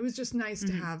beds. And it was just nice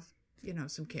to have,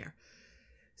 some care.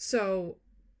 So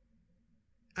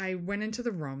I went into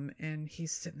the room, and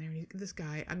he's sitting there. This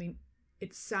guy,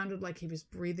 it sounded like he was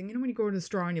breathing. You know when you go to the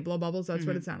straw and you blow bubbles? That's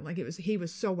what it sounded like. He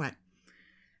was so wet.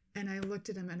 And I looked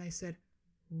at him and I said,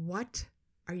 what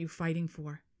are you fighting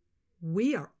for?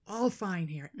 We are all fine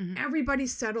here.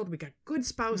 Everybody's settled. We got good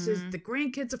spouses. The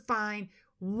grandkids are fine.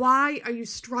 Why are you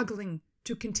struggling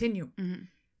to continue? And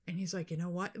he's like, you know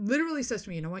what? Literally says to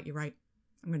me, you know what? You're right.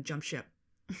 I'm going to jump ship.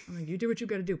 I'm like, you do what you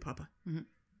got to do, Papa.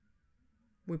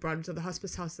 We brought him to the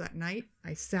hospice house that night.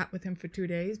 I sat with him for 2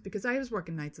 days because I was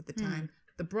working nights at the time.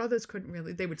 The brothers couldn't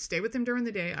really, they would stay with him during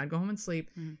the day. I'd go home and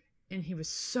sleep. And he was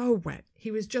so wet.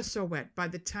 He was just so wet. By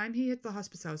the time he hit the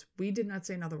hospice house, we did not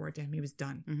say another word to him. He was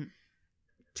done.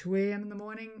 2 a.m. in the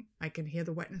morning, I can hear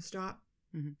the wetness stop.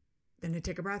 Then they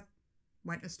take a breath.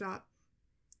 Wetness stop.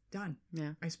 Done.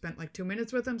 Yeah. I spent like 2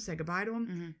 minutes with him, say goodbye to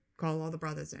him, call all the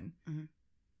brothers in.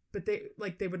 But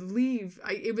they would leave.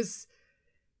 It was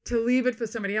to leave it for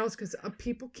somebody else because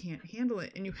people can't handle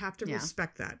it. And you have to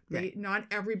respect that. Not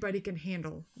everybody can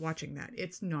handle watching that.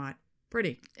 It's not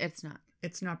pretty. It's not.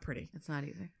 It's not pretty. It's not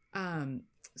either.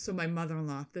 So my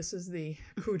mother-in-law, this is the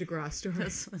coup de grace story.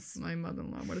 My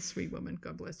mother-in-law, what a sweet woman.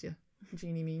 God bless you.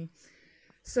 Jeannie Meanie.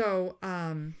 So,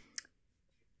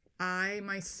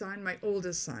 my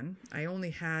oldest son, I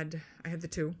had the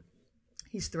 2.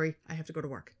 He's 3. I have to go to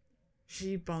work.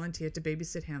 She volunteered to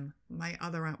babysit him. My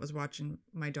other aunt was watching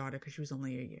my daughter because she was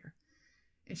only a year.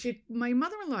 And my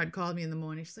mother-in-law had called me in the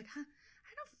morning. She's like, I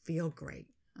don't feel great.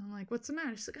 I'm like, what's the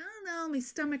matter? She's like, I don't know, my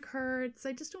stomach hurts.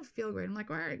 I just don't feel great. I'm like,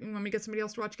 all right, you want me to get somebody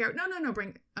else to watch Garrett? No,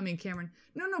 Cameron.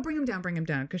 No, bring him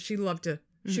down. Because she loved to,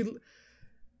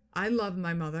 I love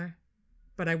my mother,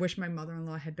 but I wish my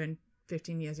mother-in-law had been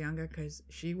 15 years younger because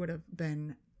she would have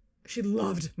been, she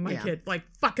loved my kids, like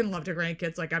fucking loved her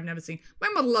grandkids like I've never seen. My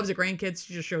mother loves her grandkids.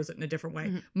 She just shows it in a different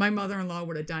way. My mother-in-law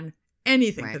would have done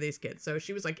anything for these kids. So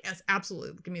she was like, yes,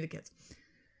 absolutely. Give me the kids.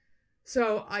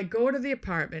 So I go to the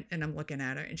apartment and I'm looking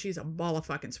at her and she's a ball of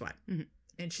fucking sweat.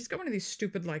 And she's got one of these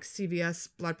stupid like CVS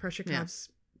blood pressure cuffs.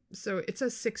 So it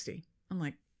says 60. I'm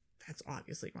like, that's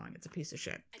obviously wrong. It's a piece of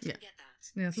shit. I didn't get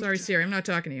that. Yeah, sorry, Siri. I'm not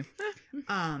talking to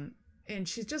you. And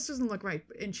she just doesn't look right.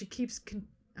 And she keeps,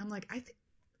 I'm like, I think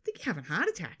you have a heart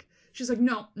attack. She's like,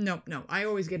 no. I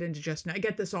always get indigestion. I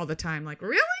get this all the time. Like,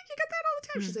 really? You get that all the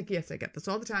time? She's like, yes, I get this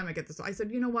all the time. I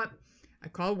said, you know what? I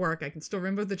call work. I can still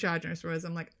remember the charge nurse was.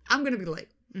 I'm like, I'm going to be late.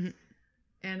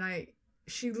 And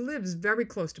she lives very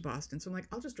close to Boston. So I'm like,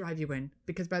 I'll just drive you in.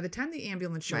 Because by the time the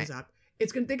ambulance shows up, they're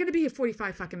going to be here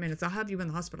 45 fucking minutes. I'll have you in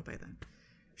the hospital by then.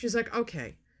 She's like,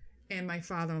 okay. And my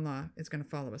father-in-law is going to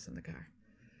follow us in the car.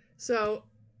 So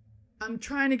I'm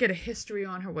trying to get a history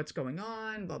on her, what's going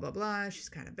on, blah, blah, blah. She's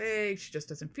kind of vague. She just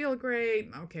doesn't feel great.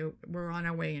 Okay, we're on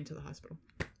our way into the hospital.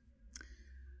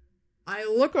 I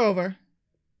look over.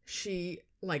 She,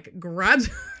 like, grabs,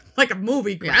 like a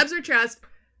movie, grabs her chest,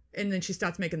 And then she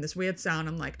starts making this weird sound.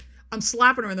 I'm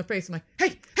slapping her in the face. I'm like,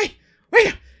 hey, wait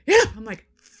up. Yeah. I'm like,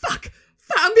 fuck.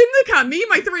 I'm in the car. Me and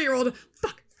my 3-year-old.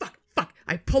 Fuck.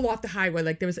 I pull off the highway.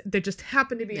 Like there just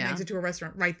happened to be an exit to a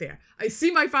restaurant right there. I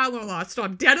see my father-in-law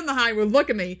stop dead in the highway. Look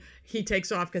at me. He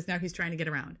takes off because now he's trying to get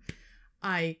around.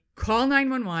 I call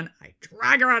 911. I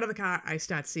drag her out of the car. I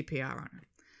start CPR on her.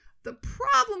 The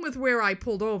problem with where I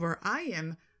pulled over, I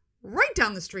am right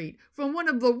down the street from one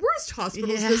of the worst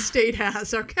hospitals the state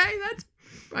has, okay?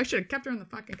 I should have kept her in the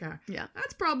fucking car. Yeah.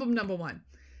 That's problem number one.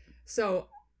 So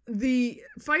the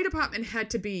fire department had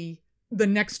to be the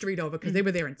next street over because they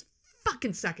were there in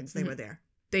fucking seconds. They were there.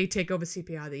 They take over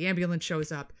CPR. The ambulance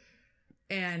shows up.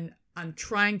 And I'm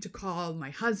trying to call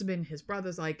my husband. His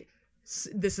brother's like,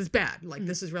 this is bad. Like,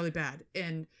 this is really bad.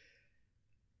 And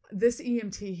this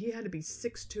EMT, he had to be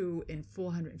 6'2" and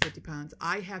 450 pounds.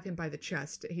 I have him by the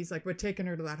chest. He's like, we're taking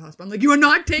her to that hospital. I'm like, you are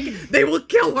not taking, they will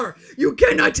kill her. You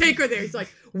cannot take her there. He's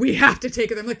like, we have to take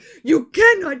her there. I'm like, you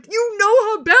cannot, you know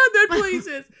how bad that place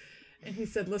is. And he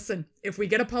said, listen, if we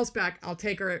get a pulse back, I'll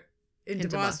take her into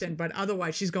Boston, but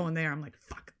otherwise she's going there. I'm like,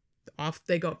 fuck. Off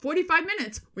they go. 45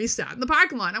 minutes. We sat in the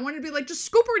parking lot. I wanted to be like, just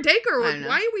scoop her and take her.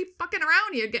 Why are we fucking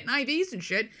around here getting IVs and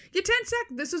shit? Get 10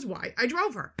 seconds. This is why I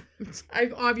drove her. I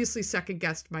obviously second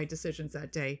guessed my decisions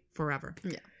that day forever.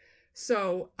 Yeah.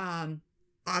 So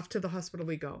off to the hospital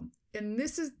we go. And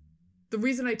this is the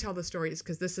reason I tell the story is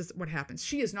because this is what happens.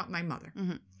 She is not my mother.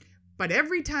 Mm-hmm. But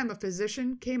every time a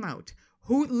physician came out,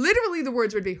 who literally the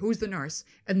words would be, who's the nurse?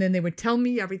 And then they would tell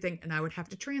me everything and I would have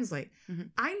to translate. Mm-hmm.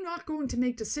 I'm not going to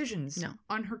make decisions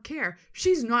on her care.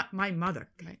 She's not my mother.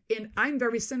 Right. And I'm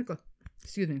very cynical.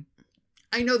 Excuse me.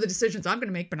 I know the decisions I'm going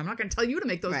to make, but I'm not going to tell you to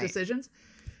make those decisions.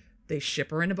 They ship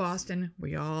her into Boston.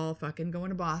 We all fucking go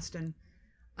into Boston.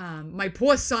 My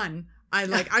poor son, I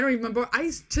don't even remember.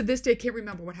 I, to this day, can't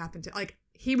remember what happened to,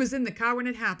 he was in the car when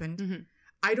it happened. Mm-hmm.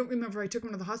 I don't remember. I took him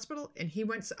to the hospital and he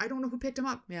went. I don't know who picked him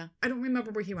up. Yeah. I don't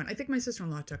remember where he went. I think my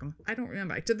sister-in-law took him. I don't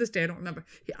remember. To this day, I don't remember.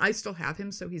 I still have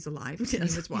him, so he's alive. Yes. He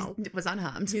as well. He was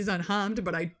unharmed. He's unharmed,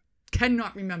 but I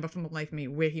cannot remember from the life of me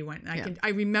where he went. I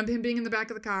remember him being in the back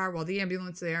of the car while the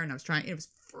ambulance there, and I was trying. It was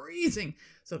freezing,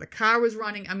 so the car was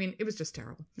running. I mean, it was just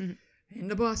terrible. Mm-hmm.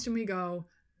 Into Boston we go.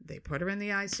 They put her in the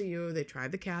ICU. They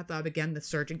tried the cath lab again. The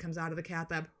surgeon comes out of the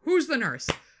cath lab. Who's the nurse?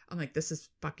 I'm like, this is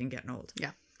fucking getting old.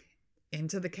 Yeah.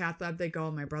 Into the cath lab they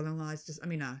go. My brother-in-law's to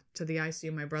the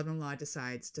ICU. My brother-in-law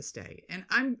decides to stay. And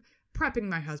I'm prepping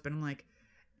my husband. I'm like,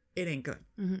 it ain't good.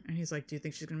 Mm-hmm. And he's like, do you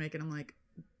think she's going to make it? I'm like,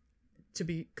 to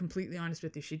be completely honest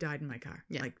with you, she died in my car.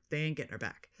 Yeah. Like, they ain't getting her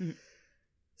back. Mm-hmm.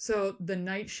 So the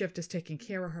night shift is taking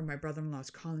care of her. My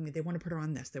brother-in-law's calling me. They want to put her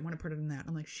on this. They want to put her on that.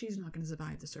 I'm like, she's not going to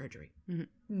survive the surgery. Mm-hmm.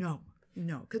 No.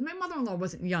 Because my mother-in-law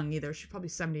wasn't young either. She's probably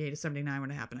 78 or 79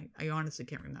 when it happened. I honestly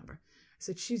can't remember. I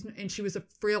said, she was a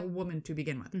frail woman to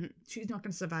begin with. Mm-hmm. She's not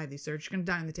going to survive these surgeries. She's going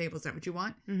to die on the table. Is that what you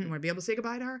want? Mm-hmm. You want to be able to say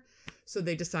goodbye to her? So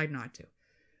they decide not to.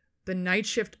 The night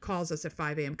shift calls us at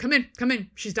 5 a.m. Come in.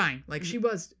 She's dying. Like she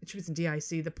was in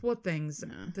DIC. The poor things.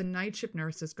 Yeah. The night shift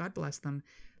nurses, God bless them,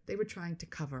 they were trying to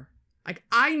cover. Like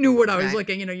I knew what I was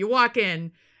looking. You walk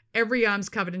in, every arm's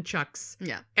covered in chucks.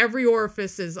 Yeah. Every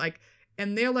orifice is like,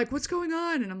 and they're like, what's going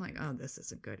on? And I'm like, oh, this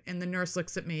isn't good. And the nurse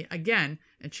looks at me again,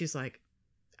 and she's like,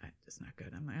 it's not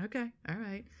good. I'm like, okay, all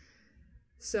right.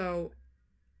 So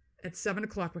at 7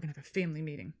 o'clock, we're going to have a family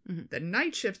meeting. Mm-hmm. The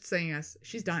night shift's saying us,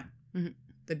 she's done. Mm-hmm.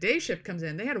 The day shift comes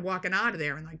in. They had to walk out of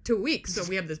there in 2 weeks. So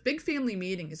we have this big family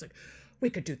meeting. It's like, we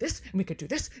could do this, and we could do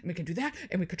this, and we could do that,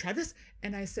 and we could try this.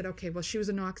 And I said, okay, well, she was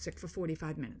anoxic for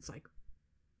 45 minutes. Like,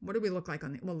 what do we look like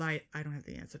on the... Well, I don't have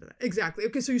the answer to that. Exactly.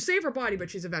 Okay, so you save her body, but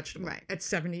she's a vegetable. Right. At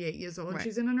 78 years old, and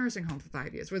she's in a nursing home for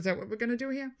 5 years. Was that what we're going to do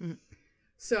here? Mm-hmm.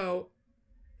 So...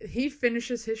 he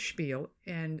finishes his spiel,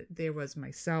 and there was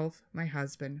myself, my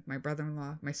husband, my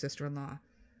brother-in-law, my sister-in-law,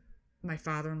 my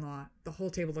father-in-law. The whole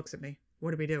table looks at me.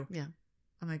 What do we do? Yeah.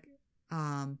 I'm like,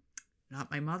 not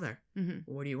my mother. Mm-hmm.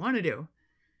 What do you want to do?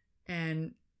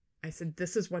 And I said,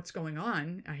 this is what's going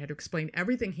on. I had to explain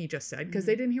everything he just said because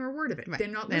they didn't hear a word of it. Right. They're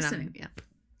not listening.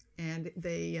 And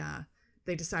they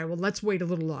decided, well, let's wait a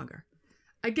little longer.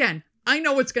 Again, I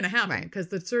know what's going to happen because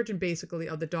the surgeon basically,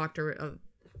 or the doctor of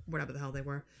whatever the hell they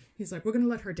were, he's like, we're going to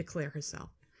let her declare herself.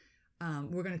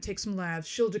 We're going to take some labs.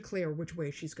 She'll declare which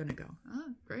way she's going to go.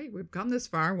 Oh, great. We've come this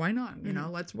far. Why not?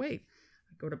 Let's wait.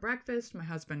 I go to breakfast. My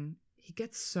husband, he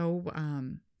gets so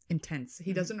intense.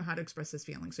 He doesn't know how to express his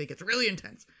feelings. So he gets really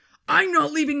intense. I'm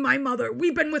not leaving my mother.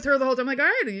 We've been with her the whole time. I'm like, all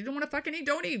right, you don't want to fucking eat,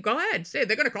 don't eat. Go ahead. Stay.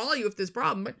 They're going to call you if there's a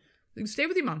problem, but you stay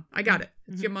with your mom. I got it.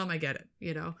 It's your mom. I get it.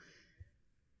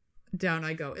 Down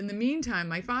I go. In the meantime,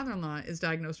 my father-in-law is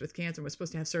diagnosed with cancer. We're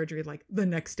supposed to have surgery the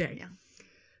next day. Yeah.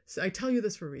 So I tell you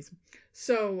this for a reason.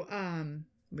 So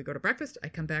we go to breakfast. I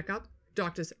come back up.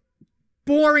 Doctor's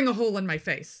boring a hole in my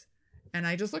face. And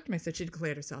I just looked at him. I said, she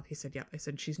declared herself. He said, yep. I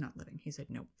said, she's not living. He said,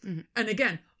 no. Mm-hmm. And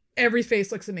again, every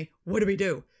face looks at me. What do we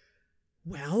do?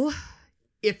 Well,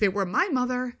 if it were my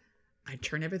mother, I'd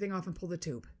turn everything off and pull the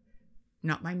tube.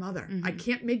 Not my mother. Mm-hmm. I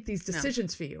can't make these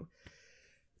decisions for you.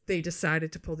 They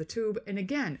decided to pull the tube. And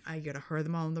again, I got to herd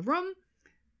them all in the room,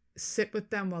 sit with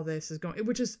them while this is going,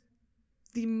 which is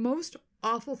the most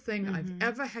awful thing I've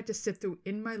ever had to sit through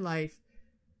in my life.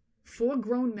 4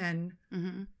 grown men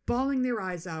bawling their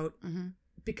eyes out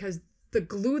because the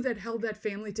glue that held that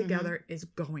family together is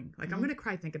going. Like, I'm going to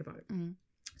cry thinking about it.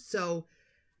 So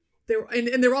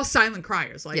they're all silent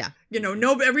criers. Like,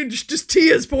 just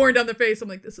tears pouring down their face. I'm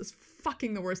like, this is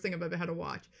fucking the worst thing I've ever had to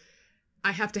watch.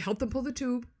 I have to help them pull the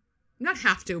tube. Not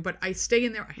have to, but I stay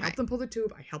in there. I help them pull the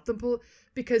tube. I help them pull,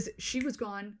 because she was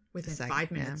gone within 5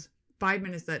 minutes. 5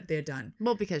 minutes that they're done.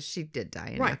 Well, because she did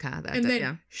die in a car.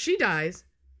 Then she dies,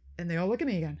 and they all look at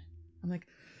me again. I'm like,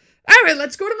 all right,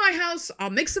 let's go to my house.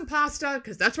 I'll make some pasta,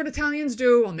 because that's what Italians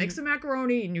do. I'll make some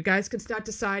macaroni, and you guys can start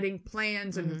deciding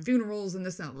plans and funerals and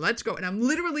this and that. Let's go. And I'm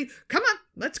literally, come on,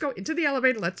 let's go into the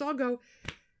elevator. Let's all go.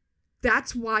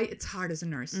 That's why it's hard as a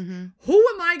nurse. Who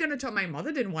am I going to tell? My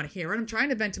mother didn't want to hear it. I'm trying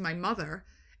to vent to my mother.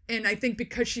 And I think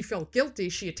because she felt guilty,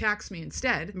 she attacks me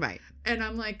instead. Right. And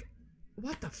I'm like,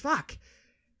 what the fuck?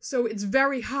 So it's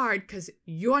very hard, because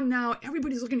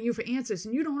everybody's looking at you for answers,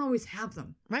 and you don't always have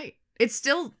them. Right.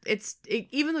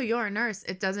 Even though you're a nurse,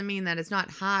 it doesn't mean that it's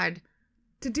not hard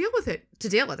to deal with it.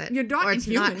 You're not or it's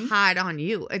inhuman. Not hard on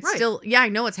you. It's still, I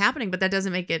know it's happening, but that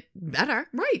doesn't make it better.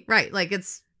 Right. Right. Like,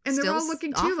 it's and still they're all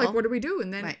looking to you like, what do we do?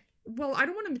 And then, right. Well, I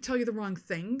don't want to tell you the wrong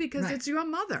thing, because it's your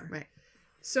mother. Right.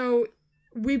 So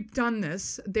we've done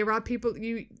this. There are people,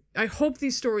 I hope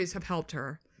these stories have helped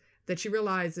her, that she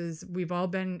realizes we've all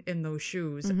been in those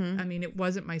shoes. I mean, it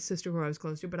wasn't my sister who I was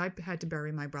close to, but I've had to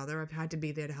bury my brother. I've had to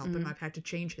be there to help him. I've had to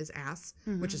change his ass,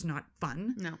 which is not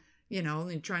fun. No.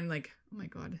 And trying like, oh my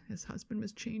God, his husband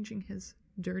was changing his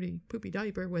dirty, poopy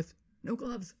diaper with no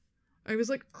gloves. I was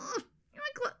like, oh, you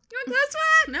want gloves for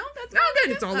that? No, that's not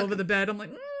good. It's all over the bed. I'm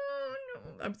like,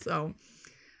 no. So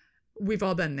we've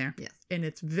all been there. Yes. And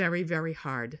it's very, very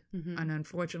hard. And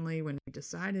unfortunately, when we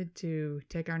decided to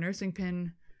take our nursing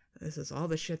pin, this is all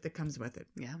the shit that comes with it.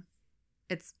 Yeah.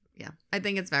 I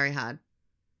think it's very hard.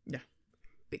 Yeah.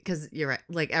 Because you're right.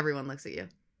 Like, everyone looks at you.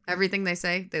 Everything they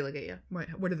say, they look at you.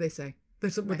 What did they say?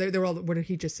 They're all, what did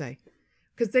he just say?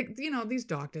 Because these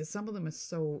doctors, some of them are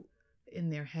so in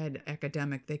their head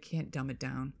academic, they can't dumb it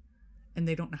down. And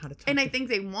they don't know how to talk. And I think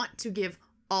they want to give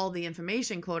all the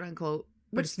information, quote unquote.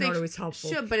 But it's not always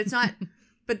helpful. Should, but it's not.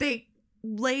 But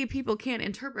lay people can't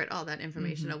interpret all that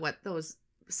information of what those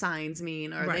signs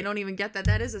mean, or they don't even get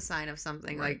that is a sign of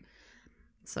something. Right. Like,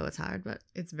 so it's hard, but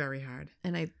it's very hard.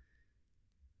 And I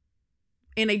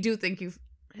do think you're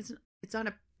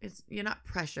not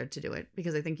pressured to do it,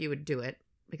 because I think you would do it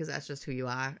because that's just who you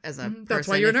are as a person. That's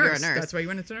why you're a nurse. That's why you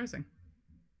went into nursing.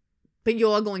 But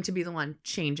you're going to be the one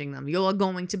changing them. You're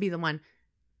going to be the one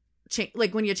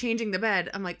like, when you're changing the bed,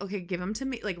 I'm like, okay, give him to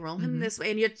me, like, roll him this way,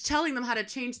 and you're telling them how to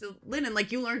change the linen,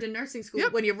 like you learned in nursing school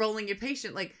when you're rolling your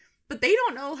patient, like. But they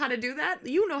don't know how to do that.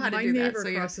 You know how to do that. My neighbor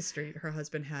across the street, her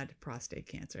husband had prostate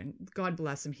cancer. And God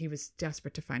bless him, he was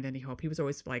desperate to find any hope. He was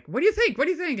always like, what do you think? What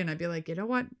do you think? And I'd be like, you know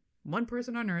what? One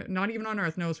person on earth, not even on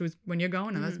earth, knows when you're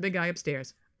going. And that's the big guy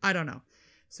upstairs. I don't know.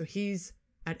 So he's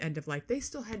at end of life. They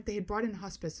had brought in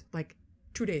hospice like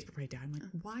 2 days before he died. I'm like,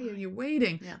 why are you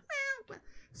waiting? Yeah. Well.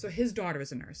 So his daughter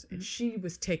is a nurse. And she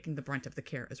was taking the brunt of the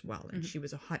care as well. And she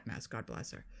was a hot mess. God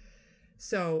bless her.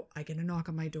 So I get a knock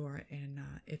on my door, and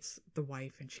it's the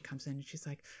wife, and she comes in, and she's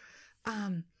like,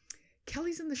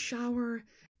 Kelly's in the shower,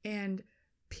 and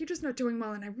Peter's not doing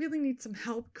well, and I really need some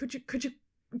help. Do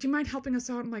you mind helping us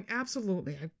out? I'm like,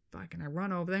 absolutely. I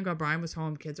run over. Thank God Brian was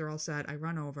home. Kids are all set. I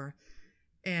run over,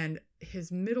 and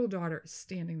his middle daughter is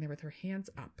standing there with her hands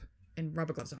up and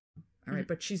rubber gloves on. All right,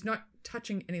 but she's not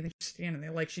touching anything. She's standing there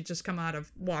like she's just come out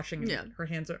of washing. Yeah. Her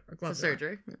hands are gloves. For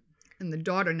surgery. And the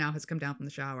daughter now has come down from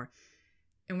the shower.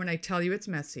 And when I tell you it's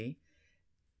messy,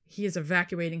 he is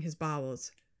evacuating his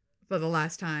bowels for the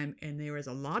last time, and there is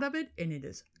a lot of it, and it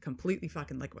is completely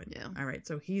fucking liquid. Yeah. All right.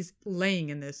 So he's laying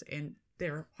in this, and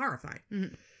they're horrified.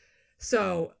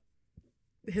 So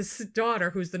his daughter,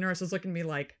 who's the nurse, is looking at me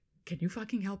like, can you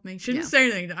fucking help me? She didn't say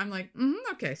anything. I'm like,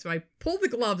 okay. So I pulled the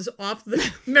gloves off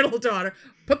the middle daughter,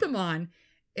 put them on.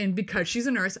 And because she's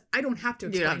a nurse, I don't have to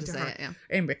explain to her. It, yeah.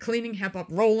 And we're cleaning him up,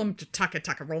 roll him, to tuck it,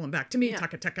 roll him back to me,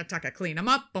 tuck it, clean him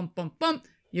up, bump.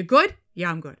 You good?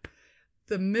 Yeah, I'm good.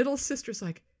 The middle sister's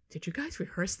like, did you guys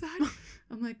rehearse that?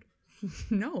 I'm like,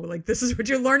 no, like, this is what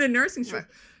you learn in nursing. She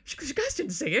goes, you guys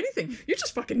didn't say anything. You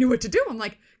just fucking knew what to do. I'm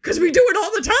like, because we do it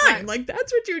all the time. Right. Like,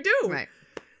 that's what you do. Right.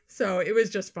 So it was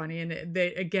just funny. And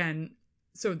they, again,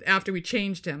 so after we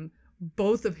changed him,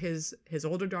 both of his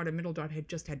older daughter, middle daughter had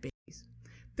just had babies.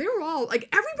 They were all, like,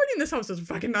 everybody in this house was a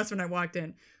fucking mess when I walked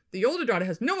in. The older daughter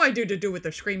has no idea to do with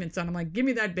their screaming son. I'm like, give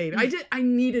me that baby. I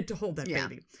needed to hold that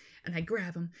baby. And I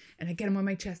grab him and I get him on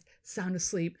my chest, sound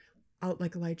asleep, out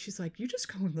like a light. She's like, you just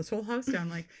calling this whole house down? I'm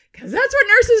like, because that's what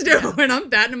nurses do. And I'm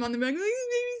patting him on the back, like, this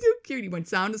baby's so cute. He went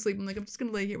sound asleep. I'm like, I'm just going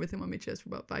to lay here with him on my chest for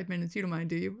about 5 minutes. You don't mind,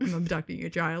 do you? I'm abducting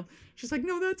your child. She's like,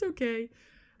 no, that's okay.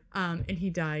 And he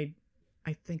died,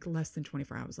 I think, less than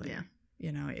 24 hours later. Yeah.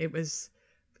 You know, it was,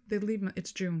 they leave him,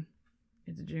 it's June.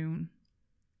 It's June.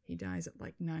 He dies at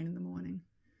like 9 a.m.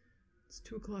 It's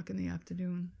 2:00 in the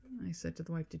afternoon. I said to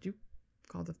the wife, did you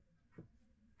call the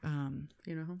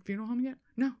funeral home yet?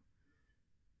 No.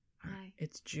 Why?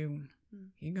 It's June.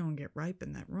 You're going to get ripe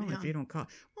in that room if you don't call.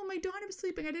 Well, my daughter was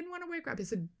sleeping. I didn't want to wake her up. I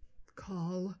said,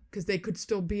 call, because they could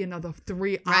still be another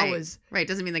 3 hours. Right.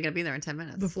 Doesn't mean they're going to be there in 10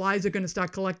 minutes. The flies are going to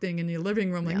start collecting in your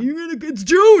living room. Like, it's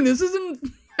June. This isn't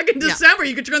like in December.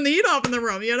 You could turn the heat off in the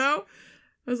room, you know?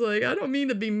 I was like, I don't mean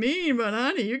to be mean, but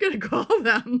honey, you're going to call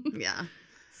them. Yeah.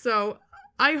 So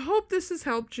I hope this has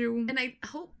helped you. And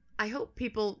I hope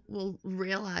people will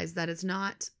realize that it's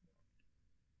not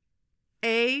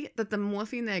that the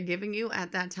morphine they're giving you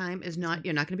at that time is not,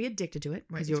 you're not going to be addicted to it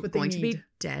because you're going to be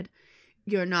dead.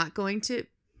 You're not going to,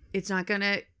 it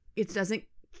doesn't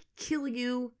kill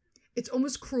you. It's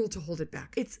almost cruel to hold it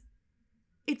back.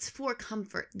 It's for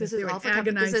comfort. This is all for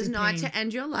comfort. This is not to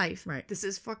end your life. Right. This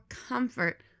is for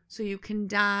comfort so you can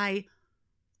die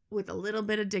with a little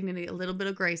bit of dignity, a little bit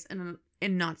of grace, and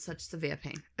not such severe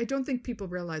pain. I don't think people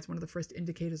realize one of the first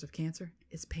indicators of cancer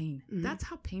is pain. Mm-hmm. That's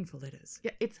how painful it is.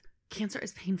 Yeah, cancer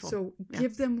is painful. So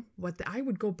give them I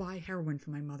would go buy heroin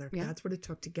for my mother. Yeah. That's what it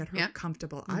took to get her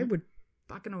comfortable. Mm-hmm. I would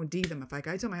fucking OD them if I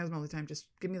tell my husband all the time, just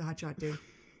give me the hot shot, dude.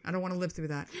 I don't want to live through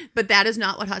that. But that is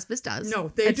not what hospice does. No,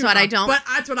 that's what I don't. But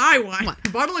that's what I want. A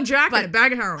bottle of Jack and a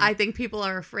bag of heroin. I think people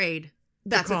are afraid.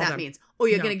 That's what that means. Oh,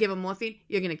 you're going to give them morphine?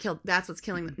 You're going to kill. That's what's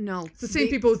killing them. No. It's the same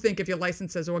people who think if your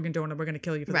license says organ donor, we're going to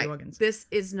kill you for the organs. This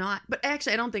is not. But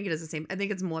actually, I don't think it is the same. I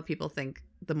think it's more people think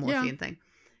the morphine thing.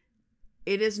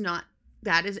 It is not.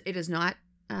 It is not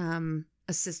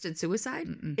assisted suicide.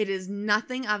 Mm-mm. It is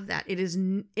nothing of that. It is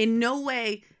in no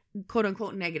way, quote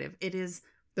unquote, negative. It is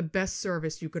the best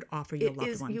service you could offer your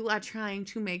loved one. You are trying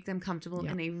to make them comfortable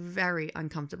in a very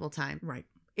uncomfortable time. Right.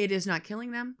 It is not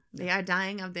killing them. They are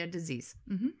dying of their disease.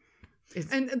 Mm-hmm.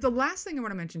 And the last thing I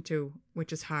want to mention too,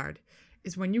 which is hard,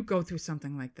 is when you go through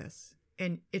something like this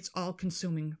and it's all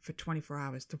consuming for 24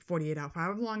 hours to 48 hours,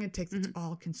 however long it takes, it's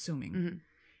all consuming. Mm-hmm.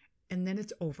 And then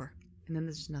it's over. And then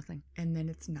there's just nothing. And then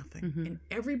it's nothing. Mm-hmm. And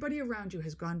everybody around you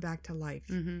has gone back to life.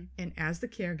 Mm-hmm. And as the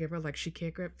caregiver, like she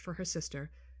cared for her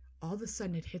sister, all of a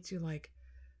sudden it hits you like,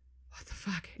 what the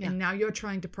fuck? Yeah. And now you're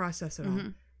trying to process it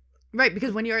all. Right,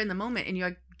 because when you're in the moment and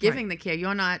you're giving the care,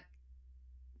 you're not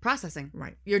processing.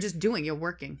 Right. You're just doing, you're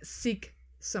working. Seek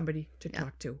somebody to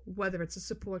talk to, whether it's a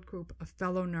support group, a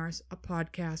fellow nurse, a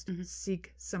podcast.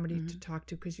 Seek somebody to talk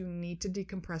to, because you need to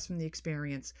decompress from the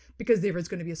experience, because there is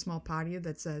going to be a small part of you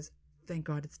that says, thank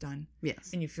God it's done.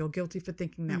 Yes. And you feel guilty for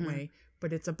thinking that way,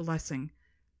 but it's a blessing.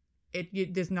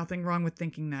 There's nothing wrong with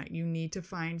thinking that. You need to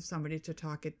find somebody to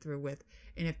talk it through with.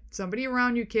 And if somebody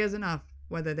around you cares enough,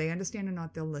 whether they understand or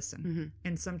not, they'll listen.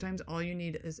 And sometimes all you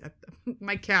need is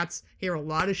my cats hear a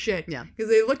lot of shit. Yeah.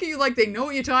 Because they look at you like they know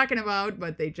what you're talking about,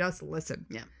 but they just listen.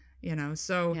 Yeah. You know,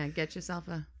 so. Yeah, get yourself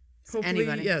hopefully,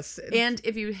 anybody. Yes. And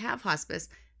if you have hospice,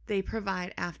 they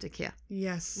provide aftercare.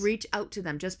 Yes. Reach out to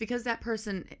them. Just because that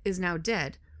person is now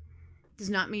dead does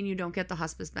not mean you don't get the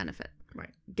hospice benefit. Right.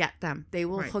 Get them. They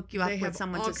will hook you up with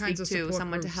someone to speak to,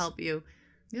 someone to help you.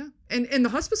 Yeah. And the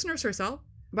hospice nurse herself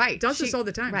does this all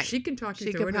the time. Right. She can talk you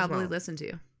through it as well. She can probably listen to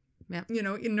you. Yeah. You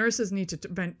know, nurses need to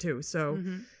vent too. So,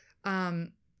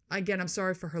 again, I'm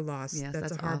sorry for her loss. Yes,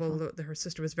 that's a horrible. Her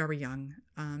sister was very young,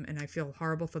 and I feel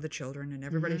horrible for the children and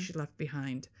everybody she left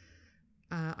behind.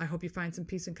 I hope you find some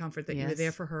peace and comfort that you were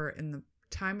there for her in the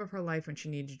time of her life when she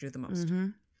needed you the most.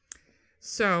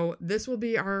 So this will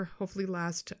be our hopefully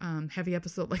last heavy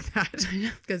episode like that,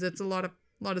 because it's a lot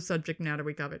of subject matter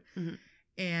we covered,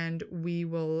 and we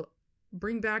will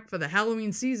bring back for the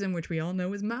Halloween season, which we all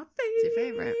know is my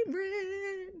favorite.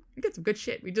 We got some good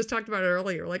shit. We just talked about it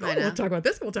earlier. Like, we'll talk about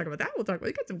this, we'll talk about that,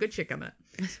 we got some good shit coming up.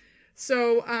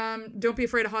 So don't be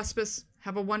afraid of hospice.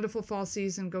 Have a wonderful fall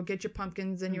season. Go get your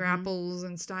pumpkins and your apples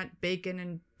and start baking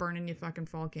and burning your fucking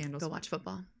fall candles. Go watch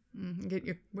football. Get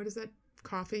your, what is that?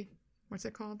 coffee. What's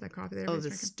it called? That coffee that Oh, everybody's the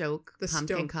drinking? Stoke The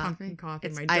pumpkin Stoke coffee. pumpkin coffee.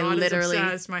 It's, My I daughter's literally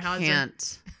obsessed. My husband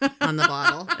can't on the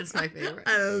bottle. It's my favorite.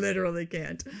 I literally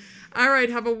can't. All right.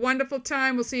 Have a wonderful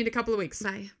time. We'll see you in a couple of weeks.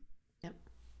 Bye. Yep.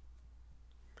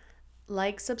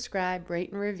 Like, subscribe,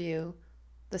 rate, and review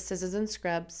the Scissors and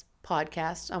Scrubs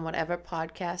podcast on whatever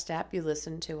podcast app you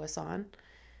listen to us on.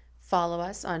 Follow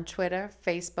us on Twitter,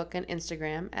 Facebook, and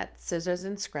Instagram at Scissors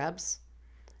and Scrubs.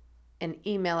 And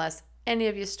email us any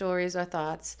of your stories or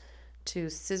thoughts to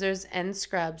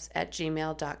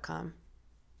scissorsandscrubs@gmail.com.